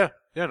 Yeah,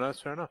 no, that's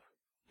fair enough.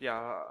 Yeah,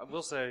 I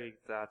will say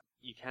that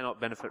you cannot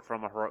benefit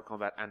from a heroic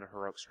combat and a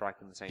heroic strike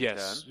in the same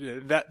Yes,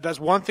 turn. yeah, that's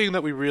one thing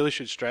that we really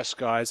should stress,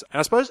 guys. And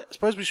I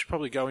suppose we should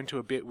probably go into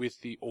a bit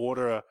with the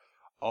order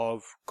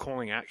of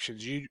calling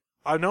actions.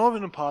 I know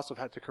in the past I've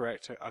had to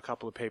correct a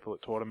couple of people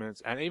at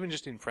tournaments, and even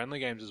just in friendly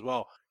games as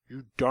well.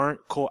 You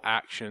don't call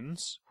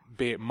actions,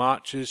 be it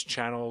marches,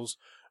 channels,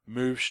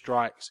 move,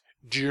 strikes,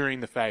 during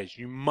the phase.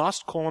 You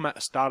must call them at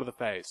the start of the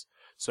phase.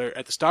 So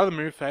at the start of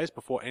the move phase,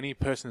 before any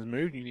person has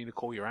moved, you need to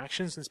call your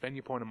actions and spend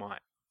your point of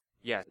might.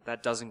 Yeah,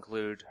 that does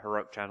include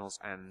heroic channels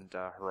and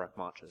heroic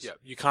marches. Yeah,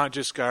 you can't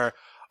just go,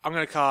 I'm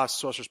going to cast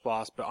Sorcerer's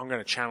Blast, but I'm going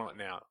to channel it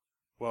now.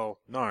 Well,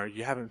 no,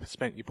 you haven't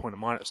spent your point of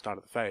might at the start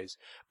of the phase.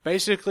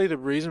 Basically, the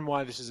reason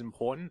why this is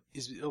important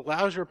is it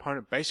allows your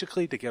opponent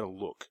basically to get a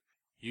look.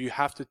 You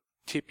have to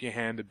tip your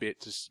hand a bit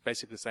to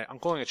basically say, I'm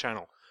calling a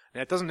channel.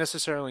 Now, it doesn't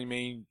necessarily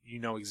mean they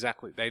know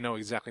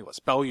exactly what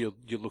spell you're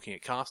looking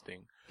at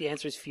casting. The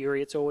answer is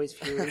Fury. It's always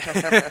Fury.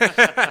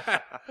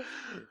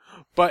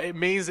 But it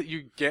means that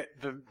you get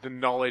the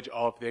knowledge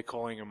of they're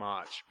calling a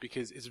march,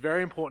 because it's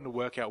very important to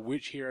work out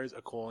which heroes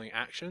are calling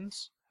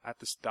actions at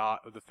the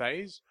start of the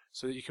phase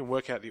so that you can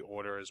work out the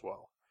order as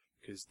well.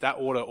 Because that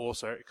order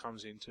also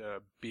comes into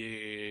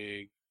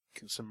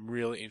some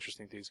really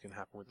interesting things can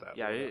happen with that.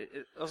 Yeah, order.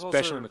 also,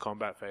 Especially in the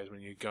combat phase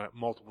when you go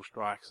multiple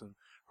strikes and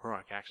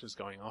heroic actions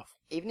going off.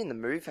 Even in the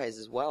move phase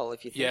as well,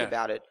 if you think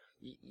about it,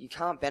 you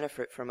can't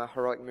benefit from a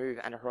heroic move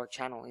and a heroic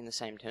channel in the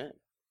same turn.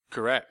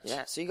 Correct.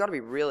 Yeah, so you got to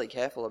be really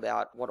careful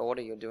about what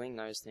order you're doing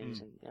those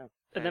things. And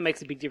that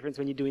makes a big difference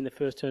when you're doing the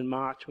first turn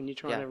march, when you're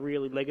trying to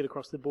really leg it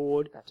across the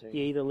board. That too.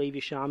 You either leave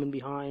your shaman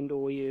behind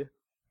or you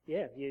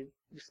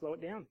slow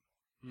it down.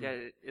 Yeah,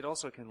 it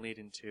also can lead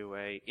into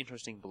a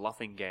interesting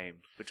bluffing game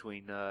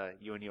between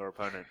you and your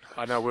opponent.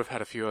 I know we've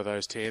had a few of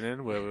those,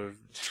 Tiernan, where we've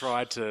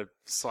tried to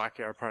psych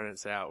our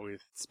opponents out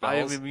with spells. I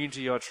am immune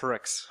to your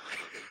tricks.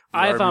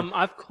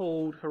 I've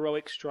called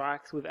heroic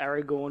strikes with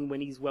Aragorn when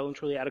he's well and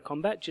truly out of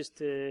combat, just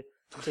to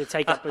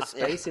take up a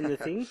space in the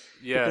thing.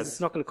 Yeah. Because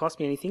it's not going to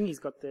cost me anything. He's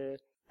got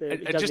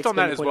And just on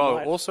that as well,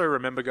 also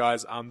remember,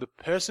 guys, the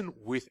person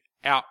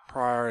without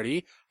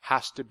priority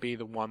has to be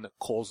the one that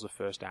calls the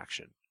first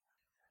action.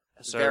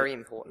 So, very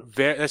important.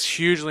 That's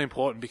hugely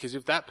important, because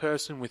if that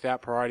person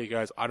without priority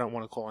goes, I don't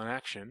want to call an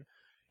action,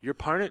 your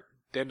opponent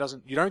then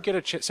doesn't. You don't get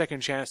a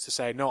second chance to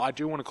say, no, I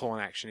do want to call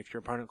an action if your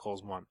opponent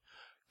calls one.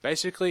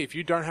 Basically, if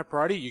you don't have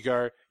priority, you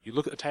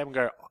look at the table and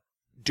go,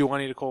 do I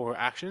need to call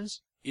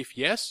actions? If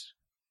yes,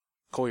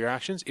 call your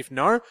actions. If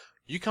no,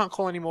 you can't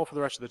call any more for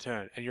the rest of the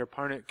turn, and your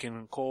opponent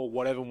can call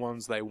whatever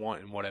ones they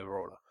want in whatever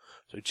order.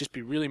 So just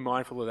be really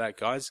mindful of that,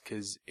 guys,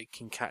 because it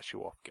can catch you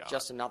off guard.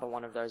 Just another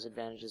one of those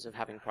advantages of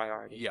having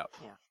priority. Yep.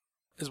 Yeah.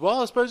 As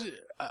well, I suppose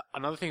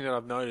another thing that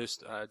I've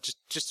noticed,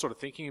 just sort of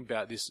thinking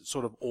about this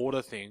sort of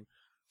order thing,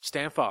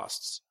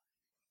 standfasts.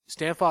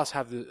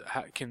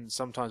 Standfasts can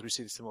sometimes we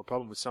see the similar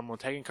problem with someone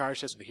taking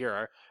courage tests with the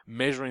hero,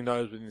 measuring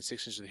those within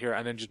 6 inches of the hero,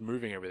 and then just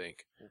moving everything.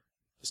 Yeah.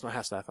 That's not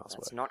how standfasts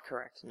work. That's not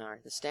correct. No,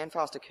 the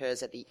standfast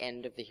occurs at the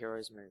end of the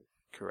hero's move.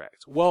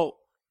 Correct. Well,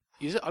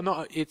 is it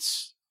not?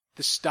 It's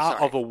the start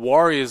of a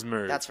warrior's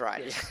move. That's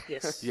right.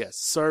 Yes. Yes.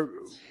 So,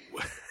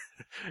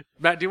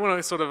 Matt, do you want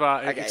to sort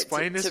of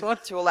explain this one?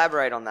 To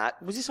elaborate on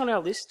that. Was this on our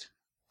list?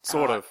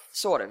 Sort of.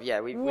 Sort of, yeah.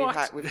 We've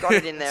got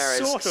it in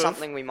there as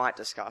something we might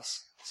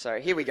discuss. So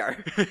here we go.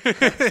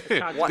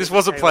 This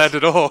wasn't planned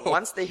at all.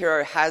 Once the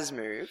hero has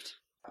moved,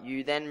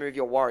 you then move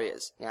your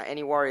warriors. Now,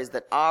 any warriors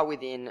that are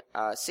within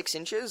 6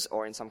 inches,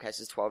 or in some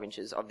cases 12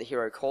 inches, of the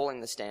hero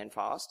calling the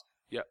standfast,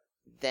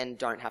 then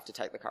don't have to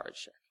take the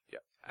courage check.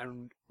 Yep.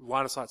 And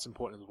line of sight's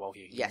important as well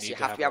here. Yes, you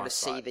have to be able to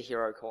see the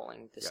hero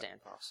calling the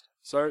standfast.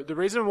 So the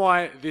reason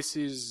why this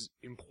is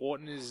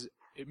important is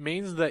it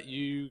means that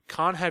you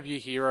can't have your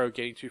hero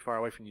getting too far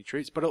away from your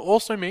troops, but it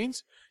also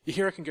means your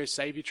hero can go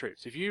save your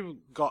troops. If you've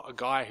got a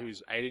guy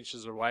who's 8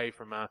 inches away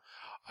from a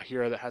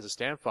hero that has a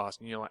standfast,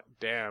 and you're like,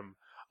 damn,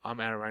 I'm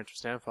out of range for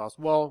standfast.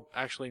 Well,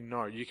 actually,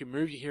 no. You can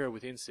move your hero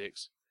within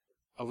 6,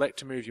 elect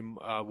to move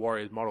your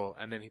warrior's model,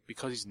 and then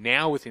because he's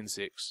now within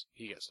 6,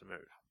 he gets to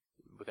move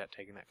without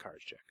taking that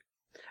courage check.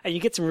 And you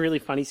get some really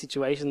funny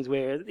situations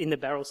where, in the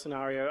barrel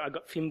scenario, I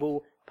got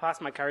Fimble,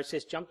 passed my courage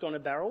test, jumped on a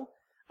barrel,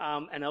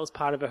 and that was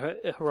part of a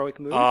heroic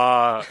move.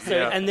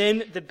 And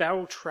then the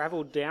barrel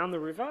travelled down the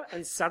river,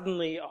 and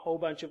suddenly a whole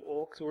bunch of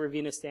orcs were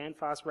within a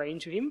standfast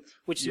range of him,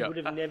 which you would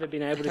have never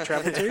been able to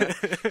travel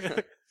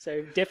to.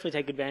 So definitely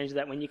take advantage of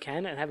that when you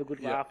can, and have a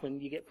good laugh when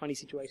you get funny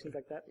situations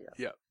like that.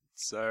 Yeah.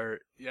 So,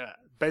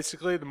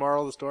 basically the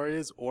moral of the story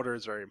is order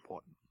is very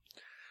important.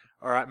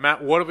 All right,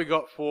 Matt, what have we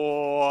got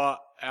for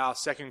our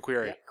second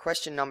query? Yeah.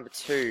 Question number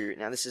 2.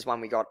 Now, this is one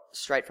we got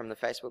straight from the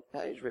Facebook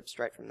page, ripped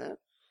straight from there.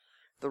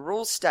 The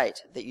rules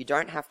state that you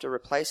don't have to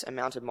replace a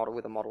mounted model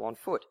with a model on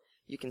foot.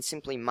 You can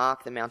simply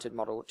mark the mounted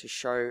model to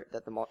show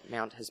that the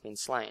mount has been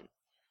slain.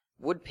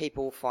 would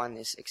people find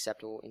this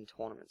acceptable in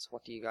tournaments?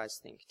 What do you guys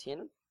think?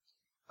 Tiernan?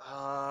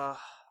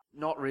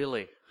 Not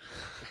really.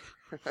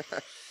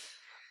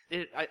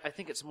 I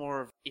think it's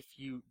more of if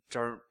you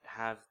don't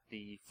have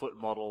the foot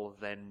model,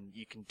 then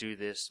you can do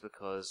this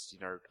because,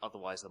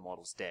 otherwise the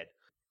model's dead.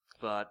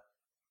 But,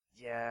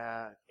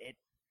 yeah,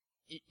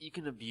 you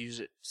can abuse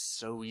it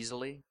so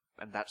easily,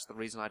 and that's the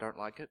reason I don't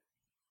like it.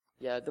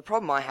 Yeah, the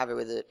problem I have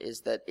with it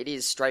is that it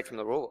is straight from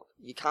the rule.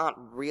 You can't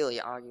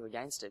really argue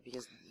against it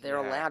because they're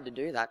allowed to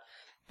do that.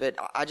 But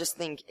I just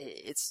think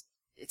it's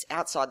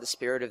outside the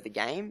spirit of the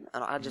game,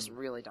 and I just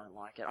really don't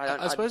like it.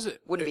 I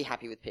wouldn't be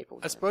happy with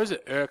people. I suppose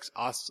it irks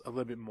us a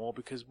little bit more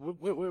because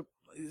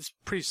it's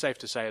pretty safe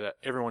to say that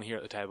everyone here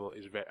at the table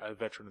is a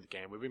veteran of the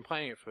game. We've been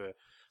playing it for,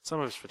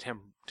 some of us for 10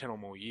 or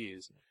more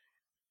years.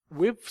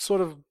 We've sort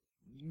of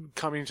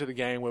come into the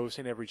game where we've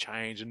seen every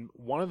change, and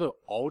one of the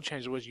old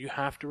changes was you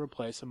have to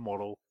replace a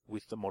model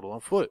with the model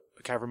on foot,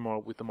 a cavalry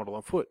model with the model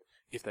on foot,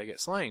 if they get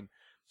slain.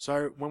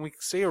 So when we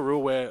see a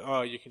rule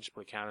where, you can just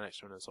put a counter next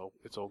to it and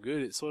it's all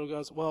good, it sort of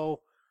goes,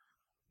 well,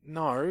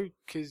 no,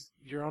 because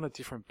you're on a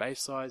different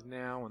base size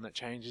now, and that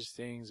changes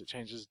things, it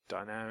changes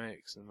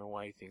dynamics and the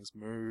way things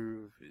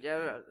move.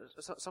 Yeah,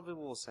 some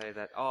people will say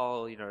that,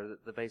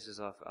 the bases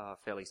are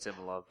fairly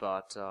similar,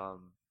 but,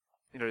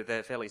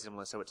 they're fairly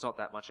similar, so it's not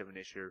that much of an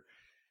issue.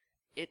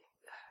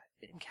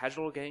 In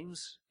casual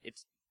games,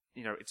 it's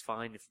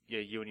fine if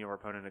you and your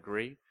opponent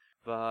agree,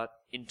 but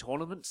in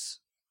tournaments,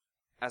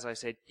 as I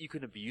said, you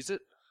can abuse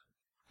it,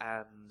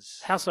 and...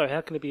 How so?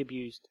 How can it be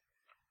abused?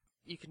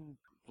 You can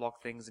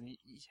block things, and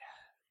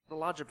the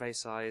larger base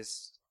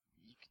size,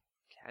 you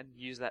can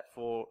use that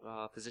for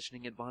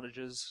positioning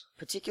advantages.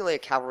 Particularly a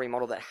cavalry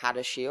model that had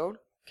a shield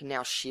can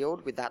now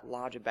shield with that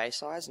larger base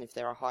size, and if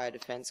they're a higher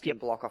defense, can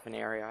block off an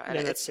area. And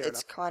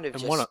it's kind of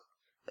just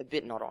a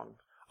bit not on.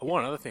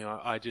 One other thing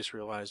I just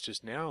realized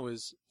just now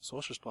is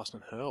Sorcerous Blast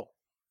and Hurl.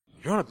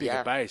 You're on a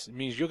bigger base. It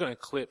means you're going to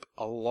clip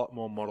a lot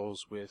more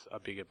models with a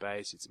bigger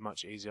base. It's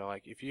much easier.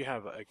 Like, if you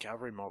have a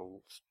cavalry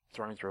model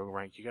thrown through a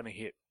rank, you're going to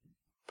hit.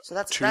 So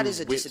that is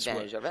a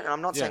disadvantage of it. And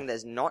I'm not saying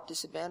there's not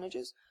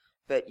disadvantages,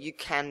 but you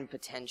can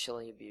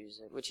potentially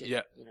abuse it, which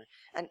is,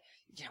 and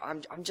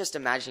I'm just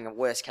imagining a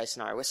worst case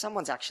scenario where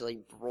someone's actually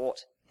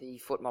brought the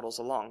foot models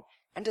along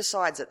and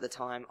decides at the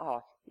time,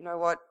 oh, you know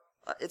what?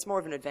 It's more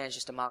of an advantage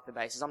just to mark the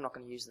bases. I'm not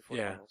going to use the foot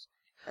models.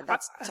 And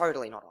that's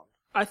totally not on.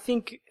 I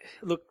think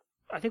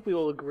we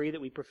all agree that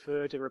we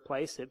prefer to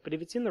replace it, but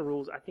if it's in the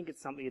rules, I think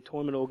it's something a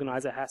tournament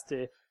organizer has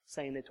to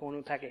say in their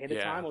tournament pack ahead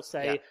of time, or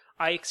say,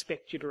 I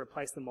expect you to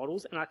replace the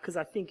models. And because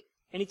I think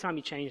anytime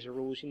you change the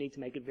rules, you need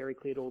to make it very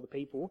clear to all the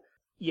people.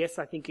 Yes,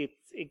 I think it's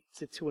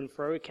a to and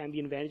fro. It can be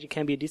an advantage, it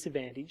can be a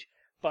disadvantage,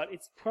 but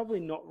it's probably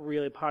not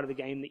really part of the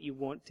game that you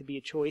want to be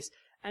a choice.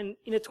 And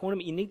in a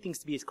tournament, you need things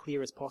to be as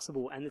clear as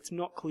possible, and it's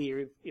not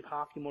clear if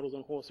half your models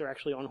on horse are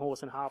actually on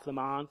horse and half of them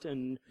aren't,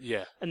 and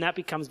that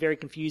becomes very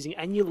confusing,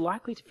 and you're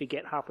likely to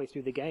forget halfway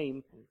through the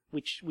game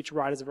which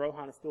riders of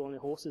Rohan are still on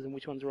their horses and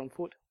which ones are on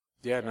foot.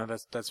 No,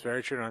 that's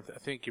very true, and I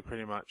think you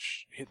pretty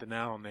much hit the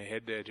nail on the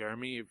head there,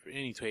 Jeremy. If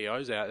any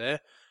TOs out there,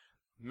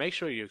 make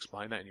sure you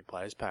explain that in your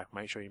players pack.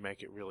 Make sure you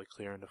make it really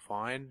clear and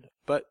defined.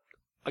 But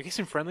I guess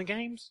in friendly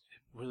games,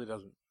 it really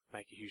doesn't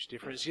make a huge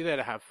difference. You're there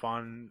to have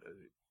fun,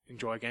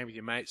 enjoy a game with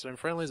your mates. So in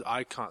friendlies,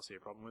 I can't see a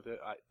problem with it.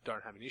 I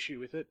don't have an issue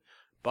with it.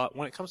 But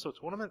when it comes to a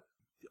tournament,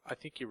 I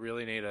think you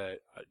really need to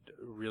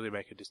really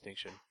make a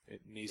distinction.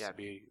 It needs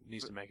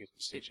to make a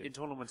distinction. In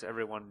tournaments,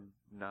 everyone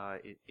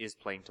is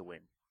playing to win,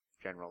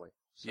 generally.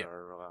 So,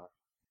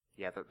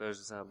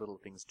 those little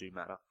things do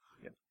matter.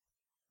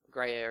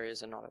 Grey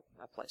areas are not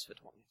a place for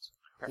tournaments.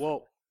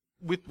 Well,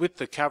 with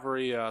the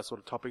cavalry sort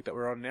of topic that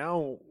we're on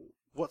now,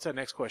 what's our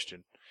next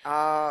question?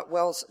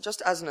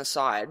 Just as an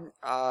aside,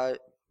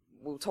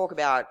 we'll talk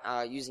about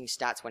using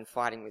stats when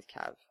fighting with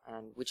Cav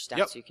and which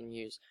stats you can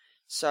use.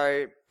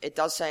 So it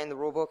does say in the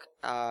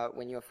rulebook,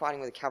 when you're fighting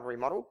with a cavalry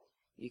model,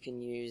 you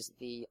can use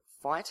the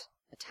fight,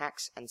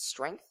 attacks, and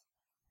strength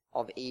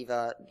of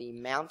either the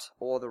mount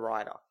or the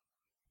rider.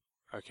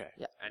 Okay.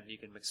 Yeah. And you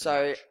can mix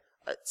and match.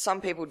 Some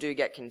people do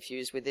get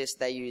confused with this.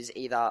 They use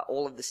either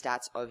all of the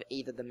stats of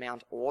either the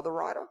mount or the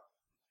rider,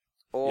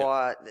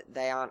 or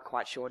they aren't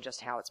quite sure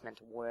just how it's meant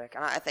to work.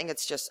 And I think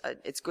it's just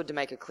it's good to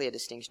make a clear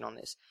distinction on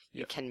this.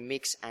 You can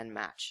mix and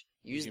match.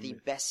 Use the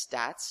best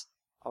stats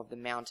of the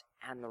mount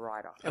and the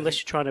rider.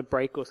 Unless you're trying to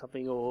break or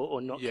something,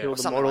 or not kill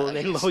the model and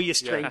then lower your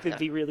strength, it'd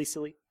be really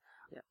silly.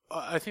 Yeah.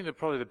 I think that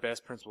probably the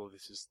best principle of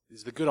this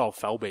is the good old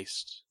Fell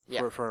Beast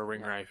for a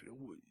ring wraith.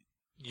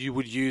 You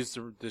would use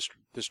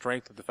the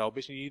strength of the Fell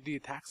Beast and you use the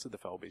attacks of the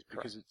Fell Beast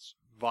because it's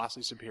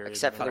vastly superior.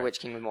 Except for the Witch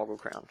King with Morgul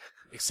Crown.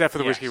 Except for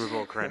the Witch King with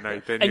Morgul Crown. No,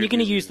 and you're going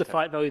to use the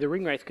fight value of the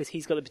ring wraith because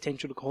he's got the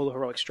potential to call a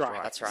heroic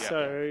strike. That's right.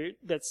 So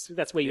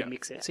that's where you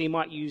mix it. So you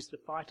might use the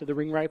fight of the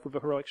ring wraith with a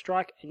heroic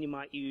strike, and you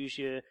might use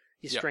your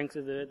strength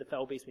of the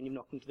Fell Beast when you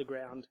knock him to the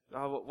ground.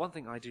 One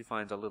thing I do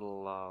find a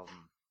little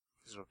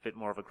sort of a bit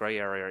more of a grey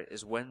area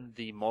is when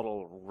the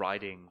model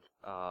riding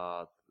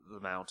the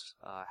mount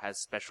has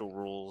special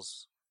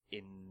rules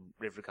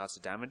with regards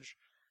to damage.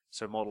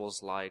 So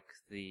models like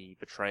the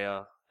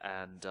Betrayer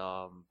and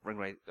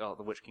Ringwraith,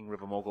 the Witch King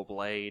River Mogul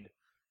Blade,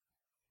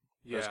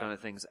 those kind of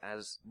things,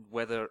 as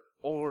whether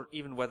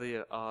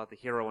the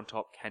hero on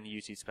top can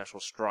use these special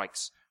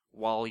strikes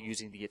while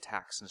using the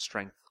attacks and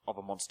strength of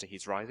a monster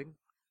he's riding.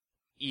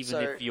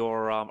 Even if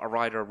you're a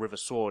rider of River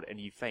Sword and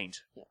you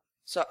faint. Yeah.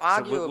 So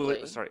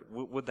arguably...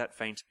 would that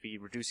feint be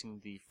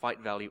reducing the fight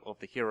value of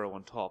the hero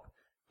on top,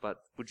 but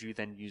would you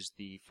then use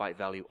the fight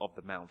value of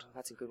the mount?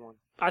 That's a good one.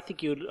 I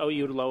think you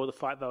would lower the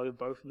fight value of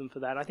both of them for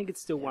that. I think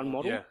it's still one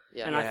model.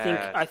 Yeah. And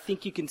I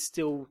think you can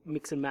still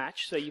mix and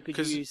match, so you could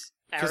use...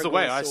 Because the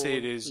way I see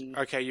it is,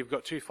 okay, you've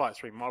got 2 Fight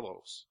 3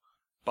 models,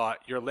 but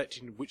you're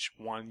electing which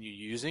one you're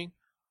using.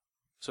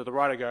 So the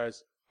rider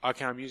goes,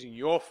 okay, I'm using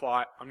your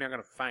fight, I'm now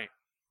going to feint.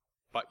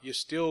 But you're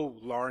still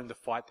lowering the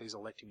fight that he's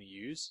electing to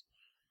use.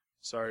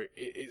 So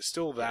it's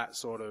still that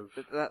sort of...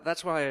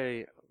 That's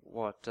why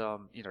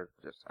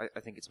I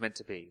think it's meant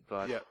to be,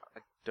 but I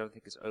don't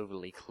think it's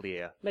overly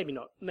clear. Maybe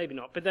not.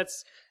 But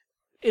that's...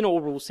 In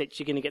all rule sets,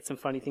 you're going to get some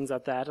funny things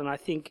like that, and I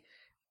think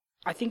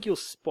you'll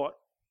spot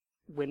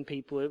when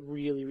people are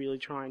really, really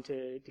trying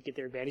to get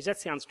their advantage. That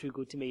sounds too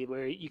good to me,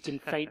 where you can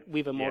feint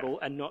with a model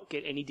and not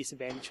get any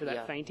disadvantage for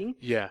that feinting.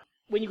 Yeah.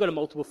 When you've got a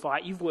multiple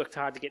fight, you've worked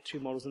hard to get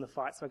 2 models in the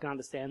fight, so I can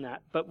understand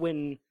that. But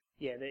when,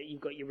 you've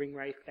got your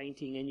Ringwraith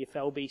fainting and your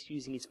Fellbeast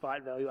using his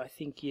fight value, I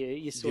think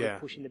you're sort of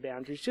pushing the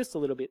boundaries just a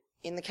little bit.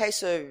 In the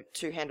case of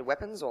 2-handed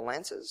weapons or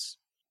lances,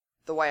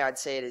 the way I'd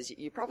say it is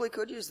you probably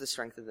could use the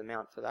strength of the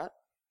mount for that.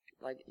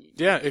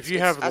 If you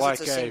have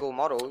as it's a single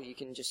model, you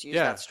can just use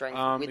that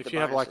strength with if the you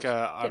have bonuses.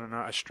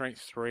 a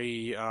strength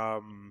 3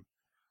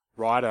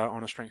 rider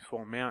on a strength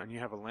 4 mount and you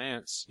have a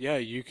lance,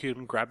 you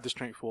can grab the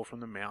strength 4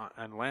 from the mount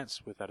and lance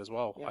with that as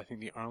well. I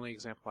think the only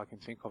example I can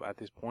think of at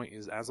this point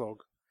is Azog.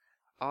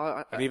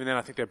 And even then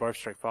I think they're both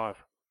strength 5.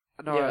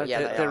 No,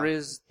 there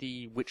is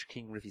the Witch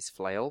King with his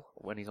flail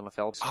when he's on the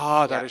Feld.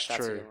 That is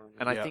true.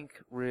 And I think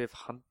with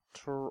Hunter...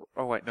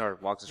 Oh, wait, no,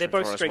 Wogs is they're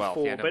both strength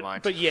 4, never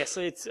mind. but yes,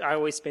 I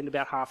always spend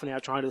about half an hour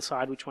trying to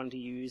decide which one to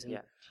use and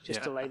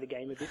just delay the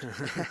game a bit.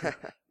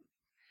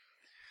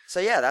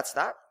 So that's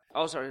that.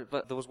 Oh, sorry,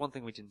 but there was one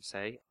thing we didn't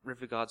say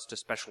with regards to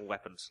special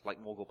weapons,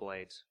 like Morgul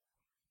Blades.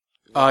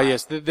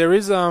 Yes, there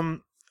is,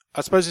 I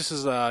suppose this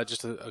is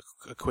just a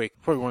quick,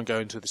 probably won't go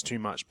into this too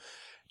much.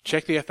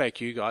 Check the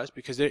FAQ, guys,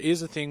 because there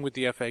is a thing with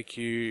the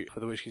FAQ for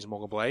the Witch King's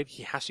Morgul Blade.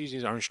 He has to use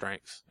his own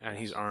strength and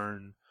his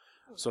own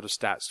sort of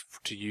stats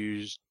to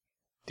use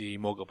the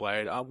Morgul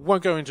Blade. I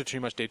won't go into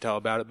too much detail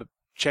about it, but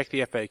check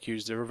the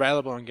FAQs. They're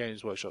available on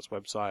Games Workshop's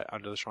website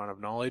under the Shrine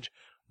of Knowledge.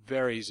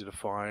 Very easy to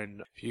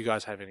find. If you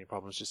guys have any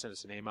problems, just send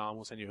us an email and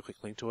we'll send you a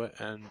quick link to it.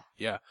 And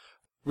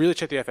really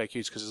check the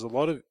FAQs because there's a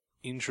lot of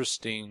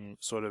interesting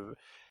sort of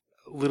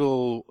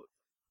little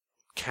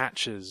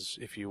catches,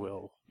 if you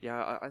will.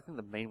 Yeah, I think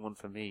the main one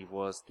for me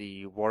was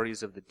the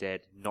Warriors of the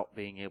Dead not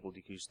being able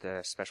to use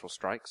their special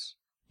strikes.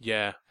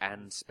 Yeah.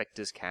 And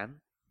Spectres can.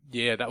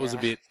 Yeah, that was a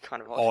bit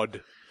kind of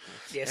odd.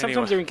 Yeah,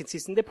 sometimes they're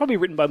inconsistent. They're probably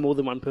written by more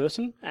than one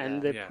person,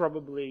 and they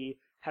probably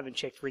haven't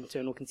checked for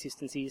internal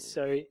consistencies.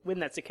 So when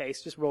that's the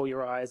case, just roll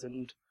your eyes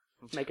and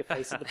make a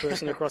face at the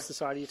person across the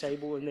side of your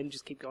table, and then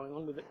just keep going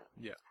on with it.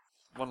 Yeah.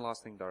 One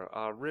last thing,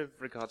 though. With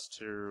regards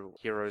to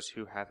heroes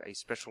who have a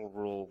special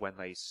rule when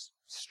they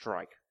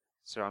strike.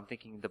 So I'm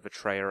thinking the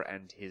Betrayer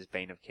and his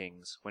Bane of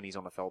Kings when he's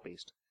on the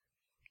Fellbeast.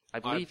 I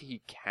believe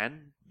he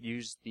can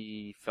use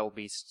the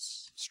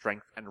Fellbeast's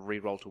strength and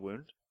reroll to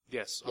wound.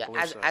 Yes, I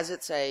believe so. As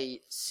it's a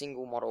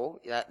single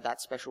model,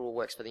 that special rule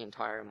works for the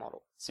entire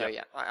model. So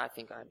I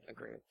think I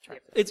agree with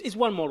Trent. It's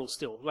one model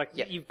still.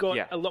 You've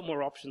got a lot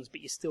more options,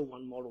 but you're still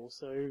one model.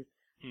 So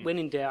when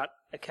in doubt,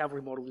 a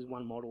cavalry model is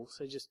one model.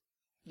 So just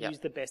use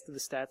the best of the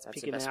stats,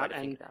 pick them out,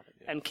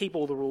 and keep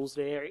all the rules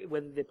there,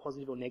 whether they're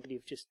positive or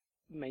negative. Just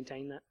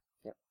maintain that.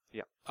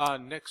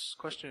 Next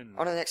question.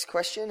 On to the next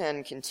question,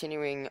 and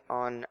continuing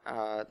on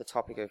the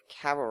topic of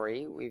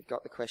cavalry, we've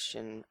got the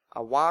question: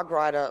 a Warg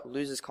Rider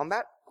loses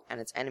combat,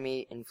 and its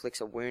enemy inflicts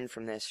a wound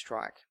from their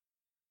strike.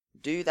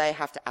 Do they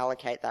have to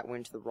allocate that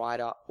wound to the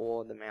rider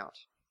or the mount?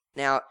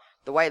 Now,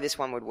 the way this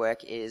one would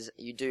work is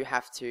you do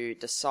have to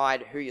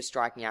decide who you're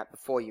striking at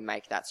before you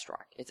make that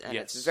strike.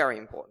 It's very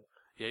important.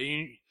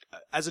 Yeah,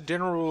 as a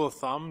general rule of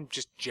thumb,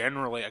 just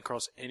generally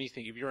across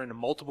anything, if you're in a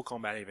multiple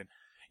combat even,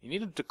 you need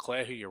to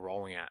declare who you're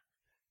rolling at.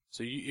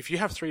 So if you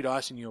have 3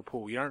 dice in your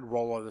pool, you don't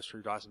roll over those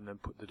 3 dice and then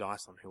put the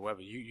dice on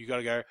whoever. You got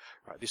to go,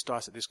 right, this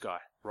dice at this guy,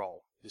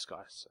 roll. This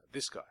guy,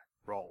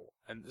 roll.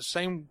 And the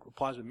same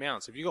applies with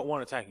mounts. If you got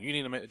one attack, you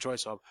need to make the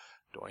choice of,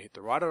 do I hit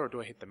the rider or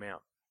do I hit the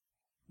mount?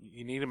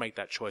 You need to make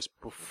that choice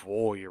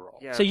before you roll.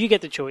 Yeah. So you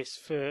get the choice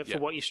for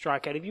what you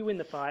strike at. If you win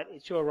the fight,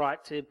 it's your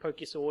right to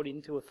poke your sword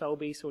into a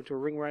Fellbeast or to a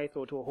Ringwraith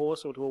or to a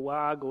horse or to a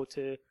Warg or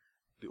to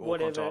the orc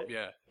whatever. On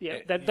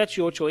top, that's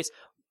your choice.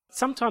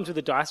 Sometimes with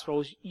the dice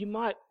rolls, you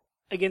might,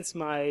 against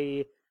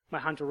my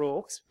Hunter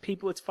Orcs,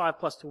 it's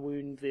 5+ to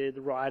wound the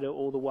rider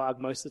or the Warg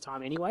most of the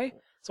time anyway.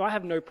 So I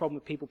have no problem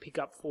if people pick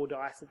up 4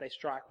 dice that they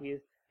strike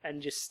with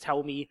and just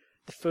tell me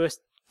the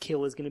first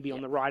kill is going to be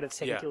on the rider, the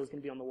second kill is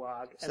going to be on the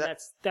warg, and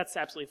that's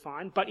absolutely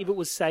fine. But if it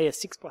was, say, a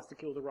 6+ to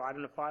kill the rider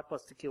and a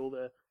 5+ to kill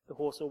the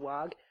horse or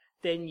warg,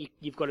 then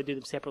you've got to do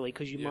them separately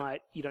because you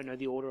don't know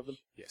the order of them.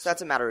 Yes. So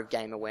that's a matter of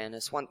game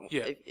awareness.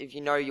 If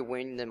you know you're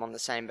winning them on the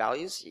same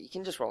values, you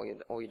can just roll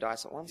all your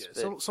dice at once.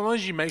 Yeah.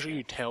 Sometimes you make sure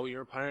you tell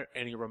your opponent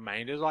any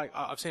remainders. Like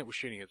I've seen it with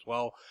shooting as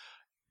well.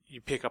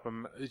 You pick up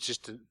it's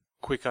just to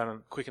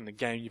quicken the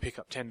game. You pick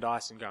up 10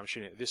 dice and go, I'm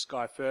shooting at this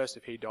guy first.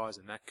 If he dies,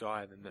 then that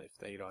guy. And then if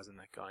he dies, then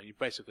that guy. And you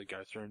basically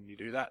go through and you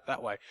do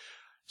that way.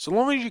 So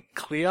long as you're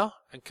clear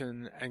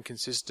and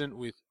consistent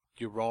with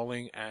your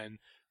rolling and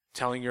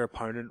telling your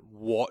opponent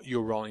what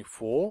you're rolling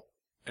for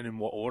and in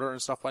what order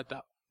and stuff like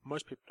that,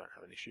 most people don't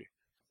have an issue.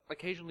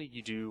 Occasionally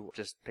you do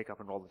just pick up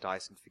and roll the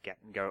dice and forget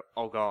and go,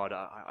 oh god,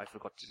 I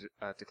forgot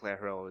to declare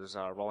who I was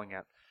rolling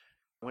at.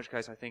 In which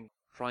case I think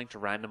trying to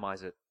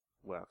randomize it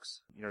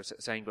works.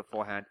 Saying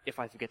beforehand, if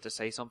I forget to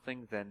say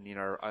something, then,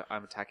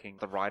 I'm attacking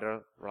the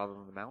rider rather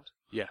than the mount.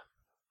 Yeah.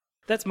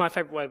 That's my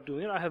favourite way of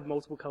doing it. I have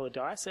multiple coloured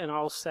dice, and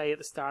I'll say at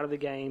the start of the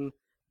game,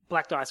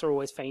 black dice are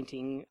always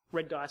feinting,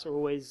 red dice are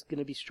always going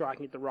to be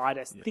striking at the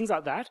rider, things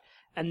like that.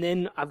 And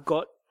then I've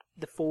got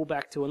the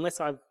fallback to,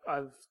 unless I've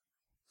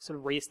sort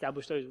of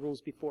re-established those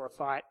rules before a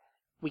fight,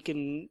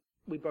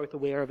 we're both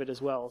aware of it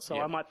as well. So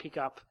I might pick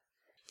up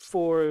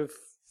 3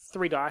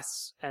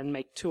 dice and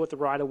make 2 at the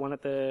rider, 1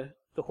 at the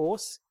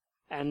horse.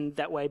 And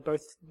that way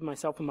both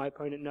myself and my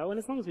opponent know. And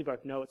as long as we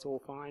both know, it's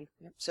all fine.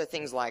 Yep. So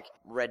things like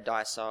red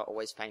dice are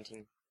always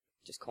feinting.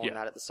 Just calling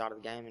that at the start of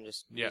the game and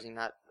just using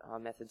that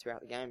method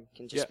throughout the game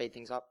can just speed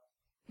things up.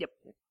 Yep.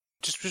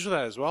 Just for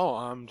that as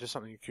well, just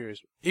something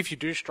curious. If you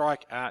do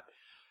strike at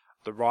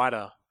the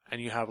rider and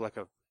you have like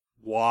a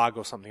warg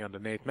or something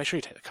underneath, make sure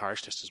you take the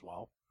courage test as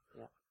well.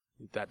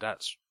 Yeah.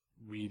 That's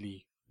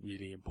really,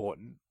 really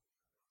important.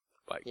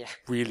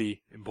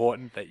 Really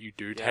important that you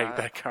do take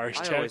that courage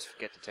test. I always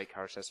forget to take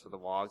courage tests for the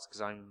wargs because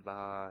I'm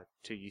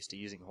too used to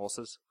using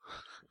horses.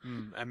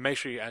 And make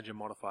sure you add your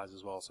modifiers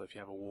as well. So if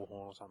you have a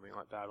warhorn or something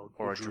like that,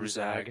 or a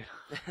Druzag.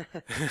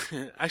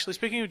 Actually,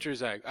 speaking of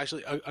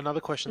Druzag, another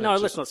question. No,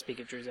 let's not speak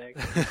of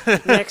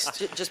Druzag. Next,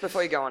 just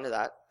before you go on to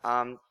that,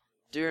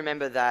 do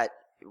remember that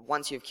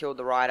once you've killed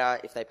the rider,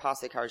 if they pass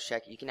their courage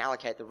check, you can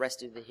allocate the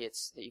rest of the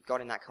hits that you've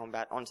got in that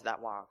combat onto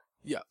that warg.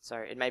 Yeah. So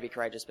it may be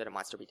courageous, but it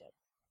might still be dead.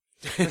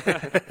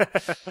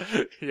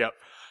 Yep.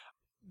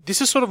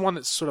 This is sort of one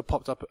that's sort of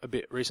popped up a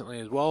bit recently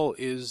as well,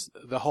 is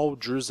the whole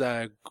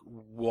Druzag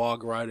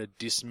Warg Rider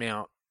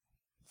dismount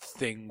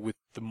thing with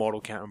the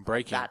model count and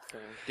breaking. That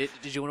thing.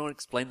 Did you want to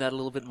explain that a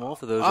little bit more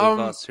for those of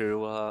us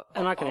who...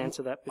 and I can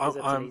answer that because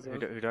that's an easy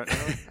one. Who don't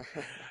know?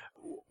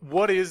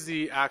 What is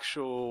the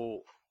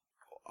actual...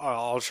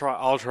 I'll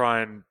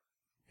try and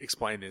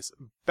explain this.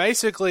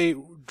 Basically,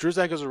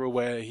 Druzag is a rule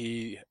where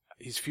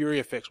his fury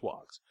affects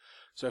wargs.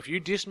 So if you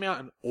dismount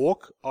an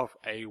orc off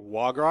a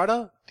warg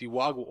rider, the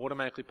warg will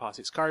automatically pass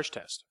its courage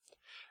test.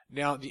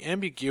 Now, the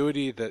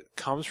ambiguity that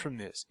comes from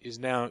this is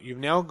you've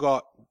now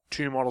got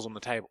 2 models on the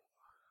table.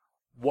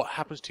 What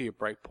happens to your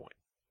breakpoint?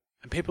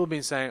 And people have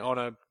been saying, oh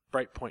no,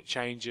 breakpoint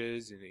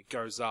changes and it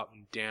goes up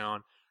and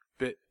down,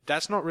 but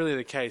that's not really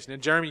the case. Now,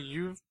 Jeremy,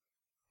 you've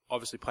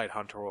obviously played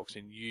Hunter Orcs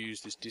and you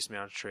use this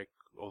dismount trick,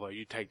 although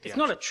you take the It's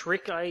not a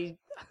trick,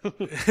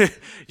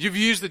 You've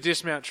used the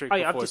dismount trick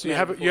before, so you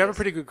have a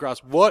pretty good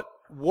grasp.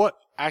 What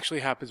actually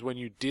happens when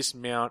you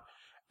dismount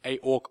a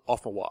orc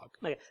off a warg?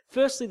 Okay.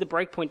 Firstly, the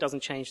breakpoint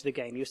doesn't change the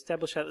game. You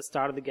establish that at the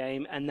start of the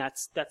game, and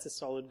that's a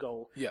solid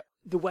goal. Yeah.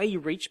 The way you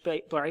reach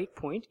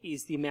breakpoint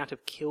is the amount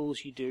of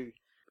kills you do.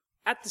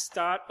 At the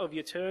start of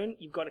your turn,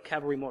 you've got a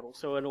cavalry model,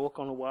 so an orc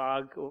on a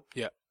warg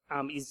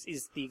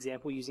is the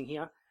example we're using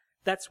here.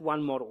 That's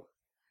one model.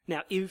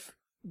 Now, if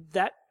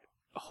that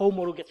whole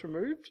model gets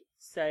removed,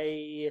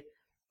 say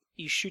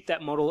you shoot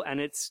that model and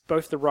it's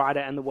both the rider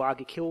and the warg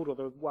are killed, or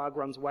the warg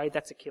runs away,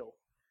 that's a kill.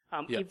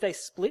 If they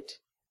split,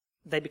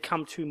 they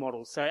become 2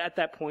 models. So at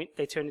that point,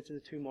 they turn into the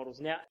 2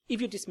 models. Now,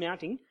 if you're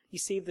dismounting, you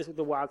see if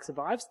the warg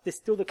survives, there's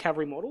still the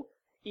cavalry model.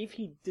 If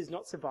he does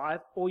not survive,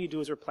 all you do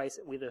is replace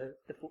it with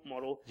the foot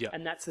model,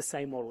 and that's the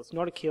same model. It's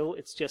not a kill,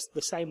 it's just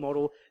the same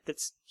model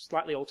that's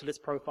slightly altered its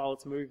profile,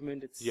 its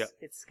movement, its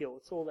skill.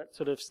 It's all that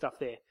sort of stuff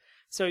there.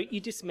 So you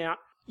dismount,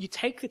 you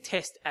take the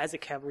test as a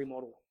cavalry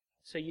model.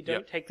 So you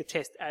don't take the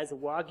test as a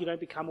warg, you don't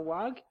become a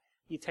warg.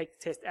 You take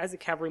the test as a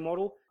cavalry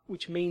model,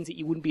 which means that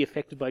you wouldn't be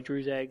affected by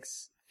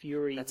Druzag's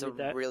fury. That's a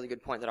really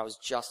good point that I was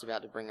just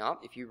about to bring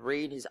up. If you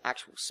read his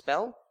actual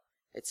spell,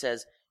 it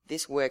says,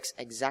 this works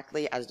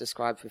exactly as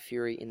described for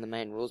Fury in the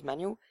main rules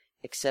manual,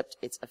 except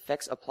its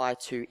effects apply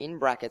to, in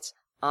brackets,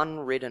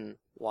 unridden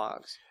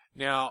wargs.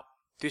 Now,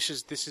 this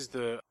is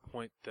the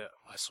point that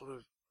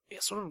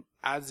it sort of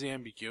adds the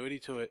ambiguity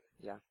to it.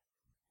 Yeah.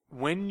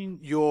 When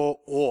your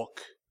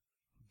orc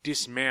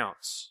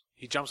dismounts,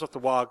 he jumps off the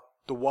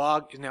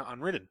warg is now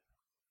unridden.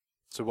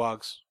 So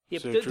wargs... Yeah,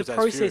 but the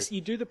process,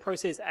 you do the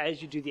process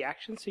as you do the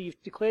action. So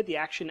you've declared the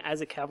action as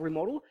a cavalry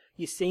model.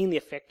 You're seeing the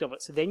effect of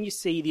it. So then you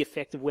see the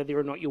effect of whether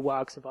or not your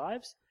warg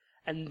survives.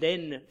 And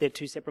then they're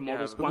 2 separate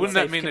models. Wouldn't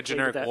that mean the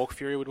generic orc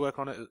fury would work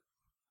on it?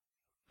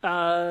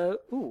 No.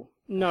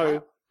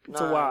 It's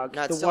a No, warg.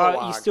 no, it's the still a You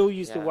warg, still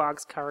use the yeah.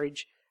 warg's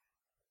courage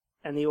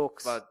and the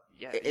orcs. But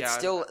yeah, It's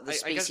still the I guess-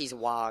 species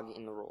warg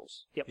in the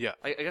rules.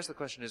 I guess the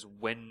question is,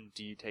 when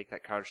do you take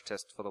that courage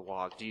test for the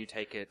warg? Do you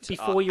take it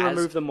Before you as,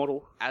 remove the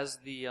model. as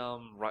the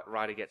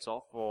rider gets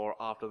off, or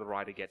after the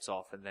rider gets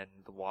off, and then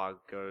the warg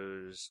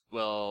goes,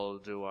 well,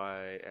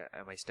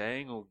 am I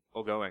staying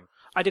or going?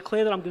 I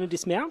declare that I'm going to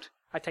dismount.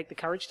 I take the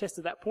courage test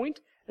at that point,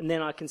 and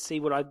then I can see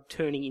what I'm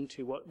turning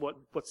into.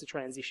 What's the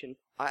transition?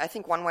 I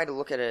think one way to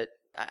look at it,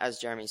 as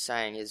Jeremy's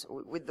saying, is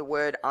with the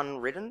word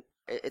unridden,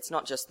 it's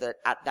not just that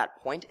at that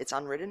point it's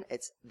unridden,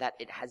 it's that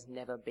it has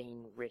never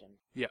been ridden.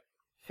 Yeah.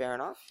 Fair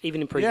enough?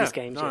 Even in previous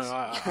games, no,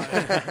 yes.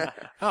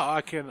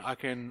 I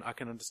can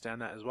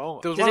understand that as well.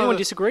 Does anyone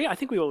disagree? I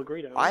think we all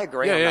agree, don't we? I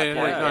agree on that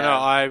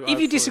point. No, If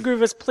you disagree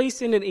with us, please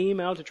send an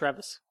email to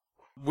Travis.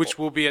 which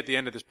will be at the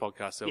end of this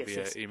podcast. There'll be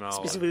Yes. an email.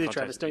 Specifically to contact-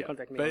 Travis, don't yeah.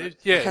 contact me. But on it.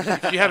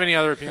 if you have any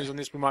other opinions on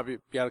this, we might be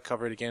able to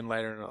cover it again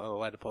later in a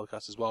later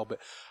podcast as well. But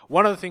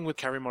one other thing with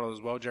cavalry model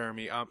as well,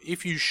 Jeremy,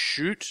 if you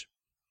shoot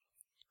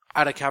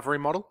at a cavalry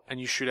model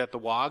and you shoot at the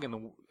warg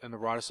and the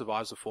rider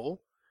survives the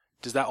fall,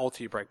 does that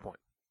alter your breakpoint?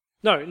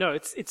 No,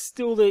 it's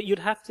still you'd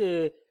have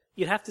to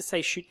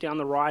say shoot down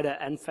the rider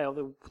and fail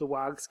the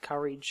warg's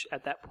courage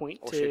at that point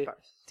Or shoot both.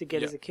 to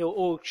get as a kill,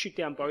 or shoot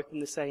down both in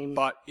the same.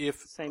 But if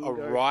Same a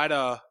go.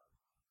 rider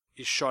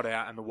is shot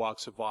out and the warg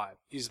survive,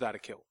 is that a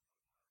kill?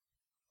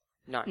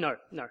 No.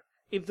 No.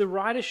 If the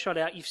rider's shot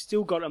out, you've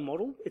still got a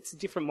model. It's a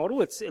different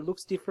model. It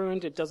looks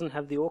different. It doesn't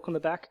have the orc on the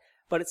back,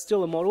 but it's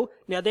still a model.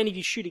 Now, then, if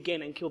you shoot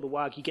again and kill the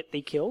warg, you get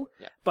the kill.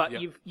 Yeah. But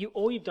Yeah.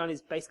 all you've done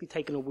is basically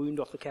taken a wound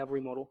off the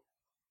cavalry model,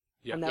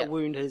 Yeah. and that Yeah.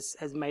 wound has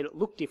made it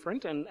look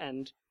different, and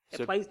it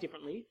So- plays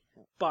differently,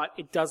 but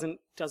it doesn't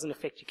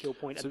affect your kill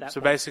point at that So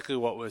point. basically,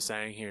 what we're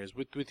saying here is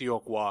with the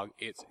orc warg,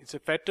 it's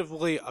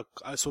effectively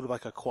a sort of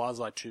like a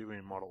quasi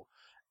 2-wound model,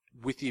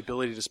 with the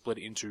ability to split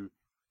into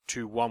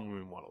 2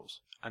 1-wound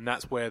models, and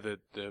that's where the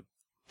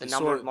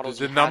number of models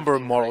the you have number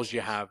of models increases.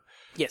 you have.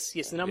 Yes,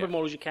 the number of Yeah.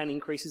 models you can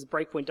increase. The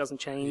breakpoint doesn't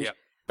change. Yeah.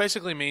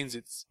 Basically means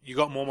you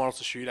got more models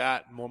to shoot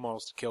at, more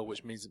models to kill,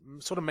 which means it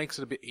sort of makes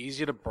it a bit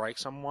easier to break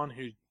someone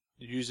who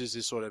uses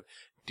this sort of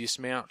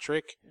dismount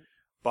trick,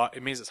 but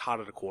it means it's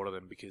harder to quarter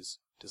them because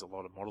there's a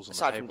lot of models on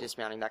Aside the from table.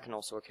 dismounting, that can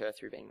also occur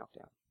through being knocked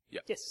out.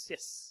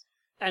 Yes.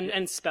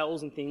 And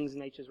spells and things,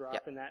 Nature's Wrath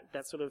Yep. and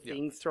that sort of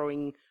thing,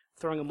 throwing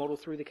a model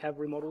through the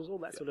cavalry models, all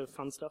that sort of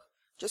fun stuff.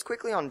 Just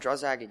quickly on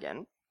Drozag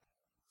again.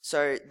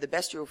 So the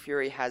Bestial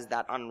Fury has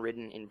that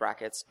unridden in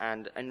brackets,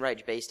 and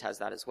Enraged Beast has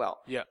that as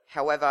well. Yeah.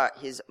 However,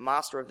 his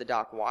Master of the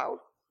Dark Wild,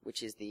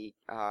 which is they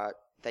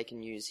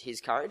can use his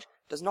courage,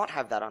 does not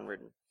have that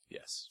unridden.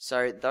 Yes.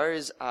 So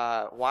those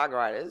Warg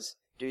Riders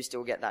do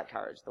still get that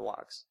courage, the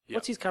Wargs. Yep.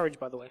 What's his courage,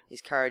 by the way?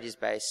 His courage is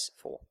base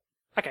 4.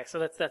 Okay, so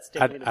that's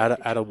definitely an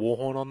advantage. Add a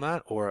warhorn on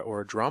that, or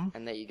a drum.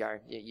 And there you go.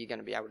 You're going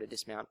to be able to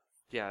dismount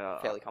Yeah,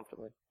 fairly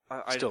comfortably.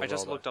 I Still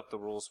just roll looked up the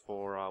rules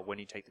for when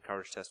you take the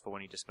courage test for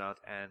when you dismount,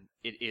 and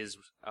it is,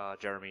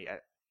 Jeremy,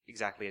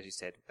 exactly as you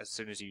said. As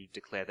soon as you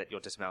declare that you're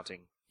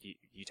dismounting,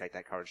 you take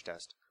that courage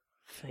test.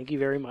 Thank you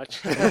very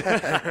much.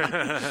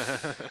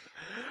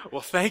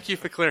 Well, thank you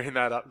for clearing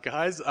that up,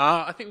 guys.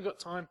 I think we've got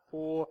time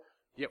for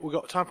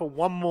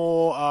one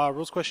more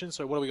rules question.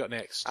 So what do we got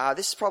next?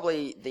 This is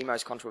probably the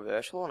most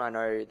controversial, and I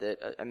know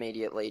that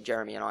immediately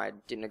Jeremy and I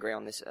didn't agree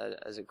on this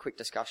as a quick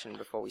discussion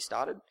before we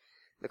started.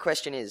 The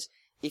question is,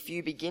 if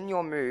you begin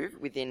your move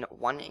within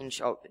 1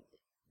 inch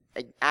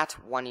at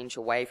 1 inch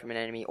away from an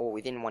enemy or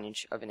within 1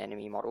 inch of an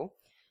enemy model,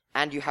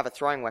 and you have a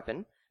throwing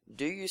weapon,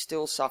 do you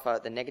still suffer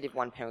the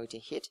 -1 penalty to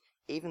hit,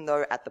 even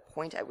though at the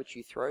point at which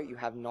you throw, you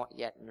have not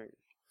yet moved?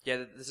 Yeah,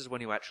 this is when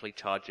you actually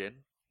charge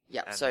in.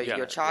 Yeah, And- so yeah,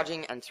 you're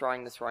charging and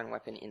throwing the throwing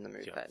weapon in the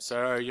move Yeah. phase.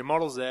 So your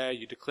model's there,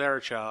 you declare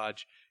a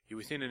charge, you're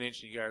within an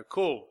inch, and you go,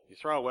 cool, you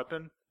throw a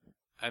weapon,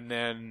 and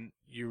then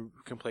you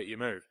complete your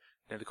move.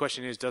 Now the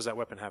question is, does that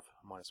weapon have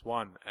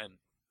 -1? And,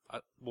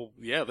 well,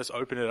 yeah, let's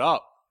open it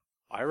up.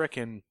 I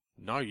reckon,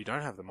 no, you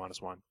don't have the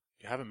 -1.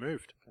 You haven't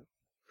moved.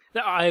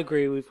 No, I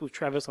agree with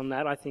Travis on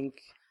that. I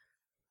think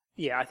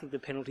the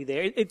penalty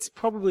there, it's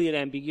probably an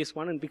ambiguous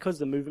one, and because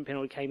the movement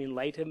penalty came in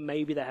later,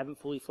 maybe they haven't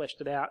fully fleshed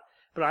it out.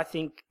 But I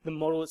think the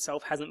model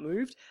itself hasn't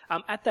moved.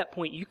 At that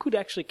point, you could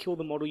actually kill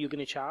the model you're going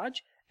to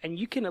charge, and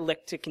you can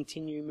elect to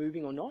continue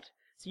moving or not.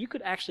 So you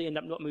could actually end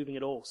up not moving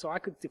at all. So I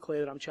could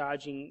declare that I'm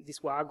charging this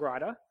Warg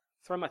Rider,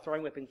 throw my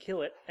throwing weapon,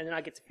 kill it, and then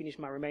I get to finish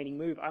my remaining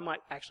move. I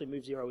might actually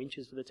move 0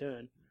 inches for the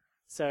turn.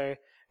 So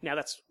now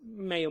that's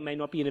may or may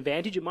not be an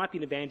advantage. It might be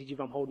an advantage if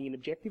I'm holding an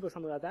objective or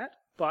something like that.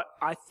 But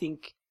I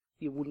think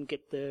you wouldn't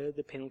get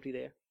the penalty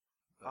there.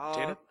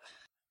 Janet?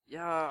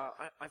 Yeah,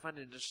 I find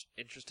it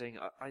interesting.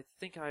 I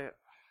think I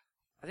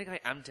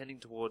am tending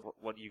toward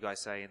what you guys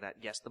say in that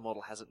yes, the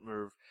model hasn't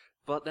moved,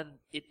 but then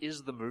it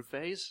is the move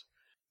phase,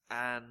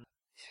 and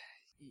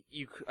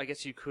I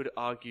guess you could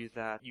argue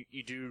that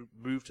you do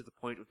move to the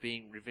point of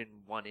being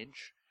within 1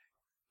 inch,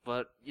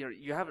 but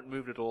you haven't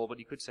moved at all. But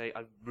you could say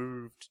I've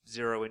moved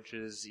 0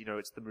 inches.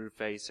 It's the move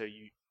phase, so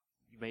you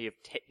may have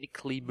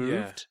technically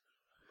moved.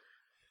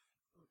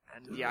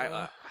 And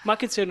yeah, My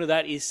concern with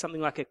that is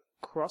something like a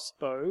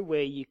crossbow,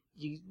 where you're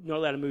not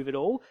allowed to move at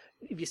all.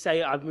 If you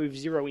say I've moved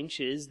 0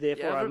 inches,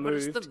 therefore I've but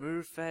moved. it's the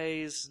move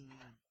phase.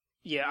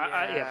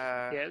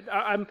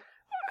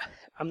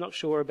 I'm not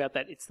sure about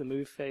that. It's the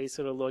move phase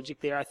sort of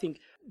logic there. I think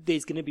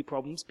there's going to be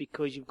problems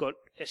because you've got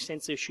a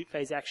sense of shoot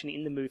phase action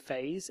in the move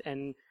phase,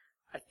 and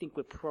I think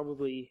we're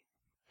probably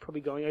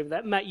going over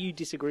that. Matt, you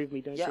disagree with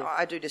me, don't you? Yeah,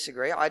 I do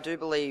disagree. I do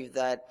believe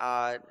that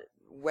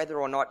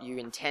whether or not you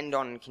intend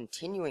on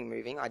continuing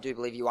moving, I do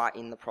believe you are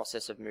in the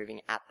process of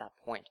moving at that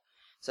point.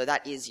 So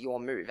that is your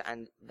move,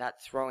 and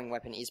that throwing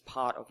weapon is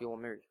part of your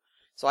move.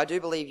 So I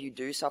do believe you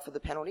do suffer the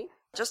penalty.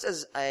 Just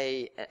as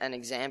an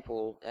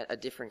example, a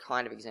different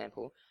kind of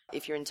example,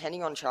 if you're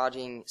intending on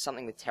charging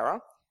something with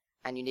terror,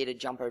 and you need to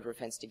jump over a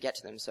fence to get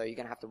to them, so you're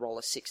going to have to roll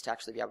a 6 to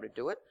actually be able to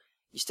do it,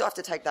 you still have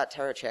to take that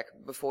terror check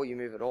before you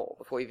move at all,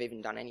 before you've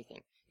even done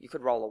anything. You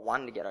could roll a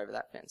 1 to get over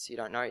that fence, you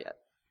don't know yet.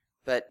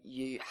 But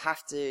you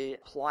have to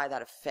apply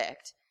that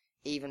effect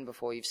even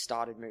before you've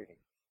started moving.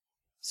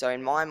 So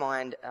in my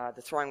mind,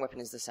 the throwing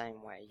weapon is the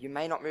same way. You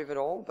may not move at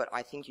all, but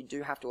I think you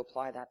do have to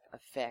apply that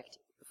effect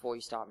before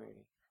you start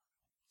moving.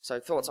 So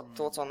thoughts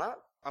on that?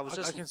 I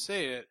can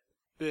see it,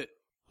 but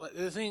like,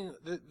 the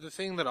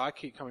thing that I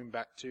keep coming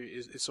back to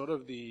is sort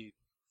of the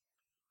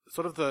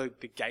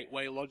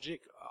gateway logic,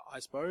 I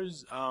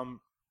suppose.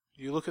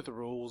 You look at the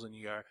rules and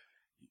you go,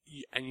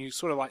 and you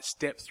sort of like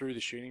step through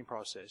the shooting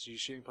process. Your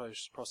shooting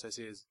process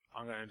is,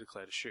 I'm going to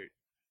declare to shoot.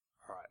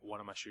 All right, what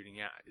am I shooting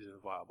at? Is it a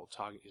viable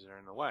target? Is there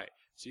in the way?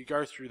 So you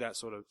go through that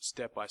sort of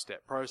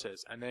step-by-step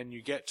process, and then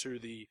you get to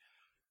the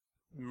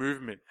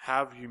movement.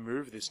 Have you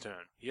moved this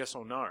turn? Yes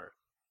or no?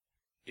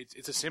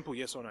 It's a simple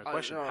yes or no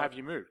question. Have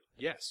you moved?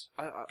 Yes.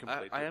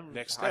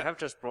 Next step. I have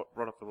just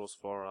brought up the rules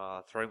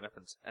for throwing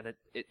weapons, and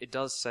it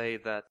does say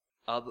that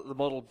the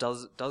model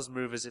does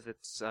move as if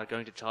it's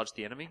going to charge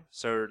the enemy.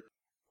 So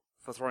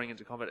for throwing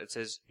into combat, it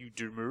says you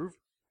do move,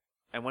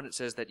 and when it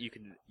says that you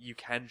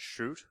can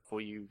shoot, or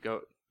you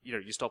go,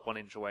 you stop 1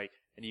 inch away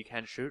and you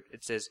can shoot,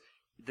 it says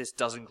this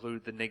does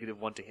include the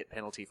 -1 to hit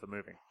penalty for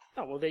moving.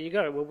 Oh, well, there you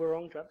go. Well, we're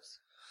wrong, Travis.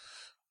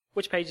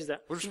 Which page is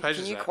that?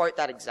 Can you quote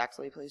that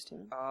exactly, please,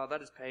 Tim?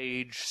 That is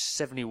page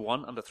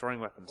 71 under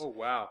throwing weapons. Oh,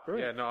 wow.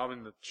 Brilliant. Yeah, no, I'm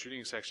in the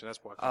shooting section. That's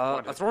why I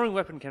a throwing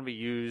weapon can be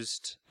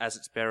used as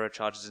its bearer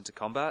charges into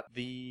combat.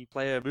 The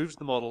player moves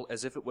the model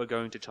as if it were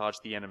going to charge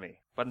the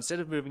enemy, but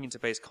instead of moving into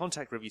base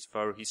contact with his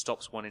foe, he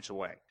stops 1 inch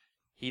away.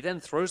 He then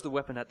throws the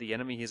weapon at the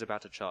enemy he is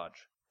about to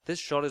charge. This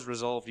shot is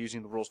resolved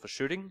using the rules for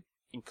shooting,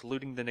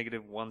 including the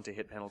 -1 to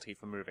hit penalty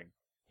for moving,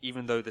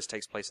 even though this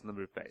takes place in the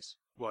move phase.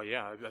 Well,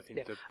 yeah, I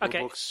think the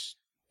books...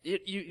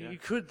 You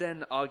could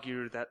then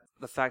argue that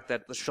the fact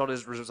that the shot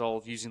is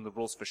resolved using the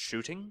rules for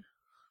shooting.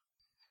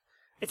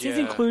 It says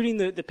including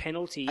the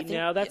penalty.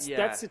 Now that's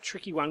a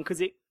tricky one because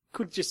it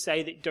could just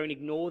say that don't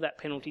ignore that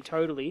penalty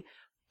totally,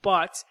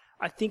 but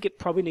I think it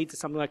probably needs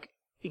something like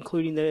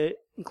include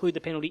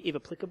the penalty if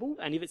applicable.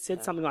 And if it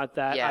said something like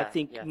that, I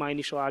think my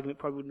initial argument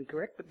probably wouldn't be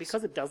correct. But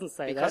because it doesn't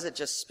say because it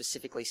just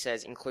specifically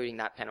says including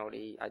that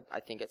penalty,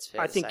 I think it's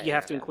fair. I think you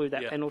have to include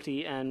that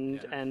penalty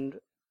and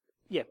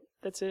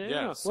that's it.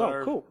 Yeah,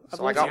 well, cool.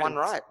 So I got one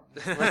right.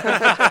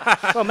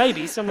 Well,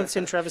 maybe someone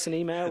send Travis an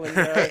email. And,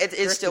 it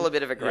is still a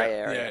bit of a grey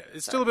area. Yeah,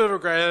 it's still a bit of a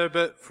grey area,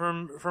 but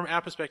from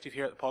our perspective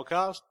here at the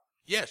podcast,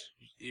 yes,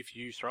 if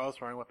you throw a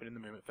throwing weapon in the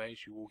movement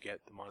phase, you will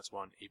get the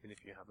 -1, even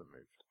if you haven't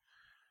moved.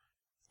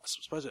 I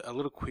suppose a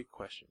little quick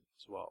question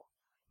as well.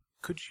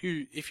 Could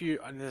you,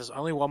 and there's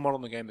only one model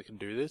in the game that can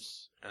do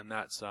this, and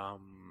that's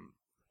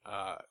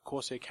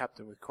Corsair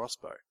Captain with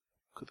crossbow.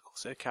 Could the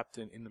Corsair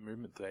Captain in the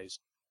movement phase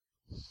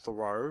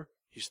throw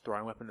his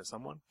throwing weapon at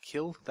someone,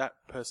 kill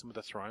that person with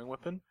a throwing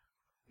weapon,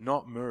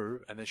 not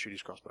move, and then shoot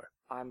his crossbow?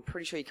 I'm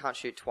pretty sure you can't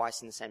shoot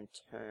twice in the same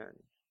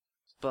turn.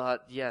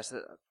 But yes,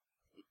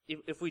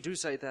 if we do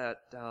say that,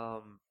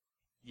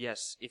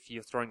 yes, if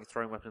you're throwing a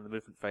throwing weapon in the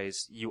movement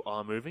phase, you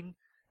are moving,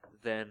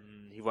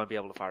 then he won't be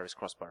able to fire his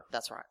crossbow.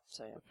 That's right.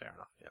 So yeah. Fair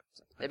enough. Yeah.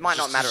 It might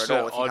not matter at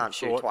all if you can't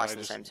shoot twice in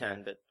the same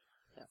turn, but.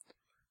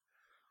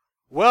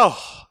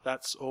 Well,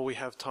 that's all we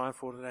have time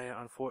for today,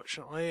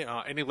 unfortunately.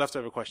 Any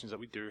leftover questions that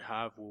we do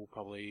have, we'll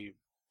probably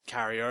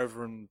carry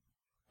over and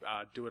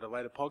do at a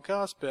later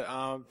podcast.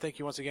 But thank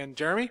you once again,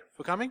 Jeremy,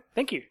 for coming.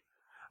 Thank you.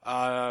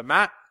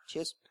 Matt.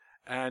 Cheers.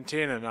 And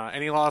Tiernan.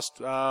 Any last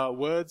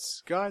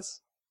words,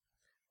 guys?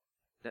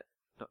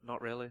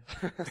 Not really.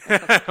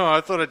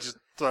 I thought I'd just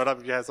throw it up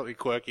if you had something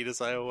quirky to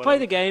say or whatever. Play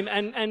the game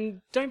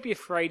and don't be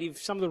afraid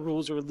if some of the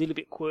rules are a little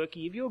bit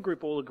quirky. If your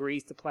group all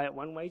agrees to play it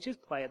one way,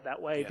 just play it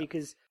that way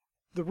because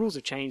the rules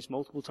have changed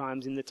multiple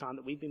times in the time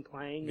that we've been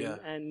playing.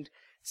 And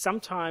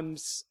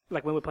sometimes,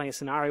 like when we're playing a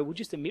scenario, we'll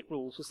just omit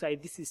rules. We'll say,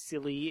 this is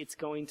silly. It's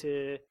going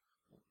to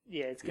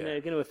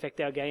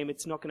affect our game.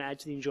 It's not going to add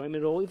to the enjoyment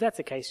at all. If that's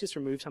the case, just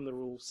remove some of the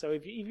rules. So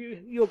if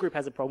your group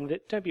has a problem with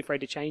it, don't be afraid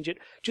to change it.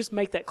 Just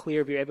make that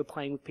clear if you're ever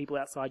playing with people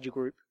outside your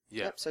group.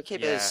 Yeah. Yep, so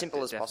keep it as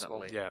simple as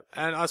possible. Yeah.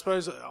 And I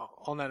suppose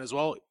on that as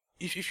well,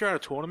 if you're at a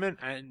tournament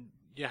and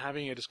you're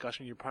having a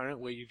discussion with your opponent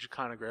where you just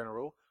can't agree on a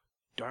rule,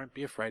 don't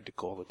be afraid to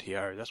call the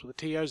TO. That's what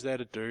the TO's there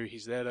to do.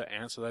 He's there to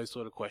answer those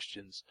sort of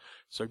questions.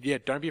 So yeah,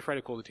 don't be afraid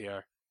to call the TO.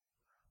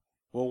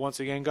 Well, once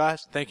again,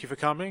 guys, thank you for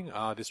coming.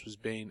 This has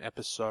been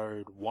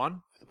episode 1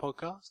 of the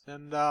podcast,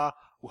 and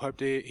we'll hope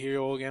to hear you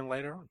all again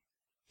later on.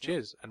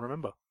 Cheers, and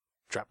remember,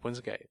 trap wins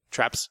the game.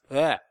 Traps.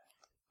 There.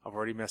 I've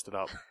already messed it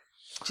up.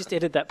 Just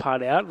edit that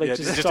part out. Like, Yeah,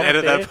 just just stop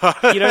edit there. that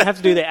part. You don't have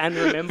to do the and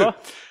remember.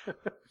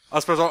 I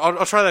suppose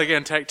I'll try that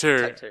again, take 2.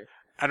 Take 2.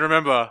 And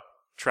remember,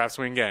 traps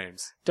win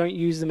games. Don't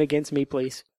use them against me, please.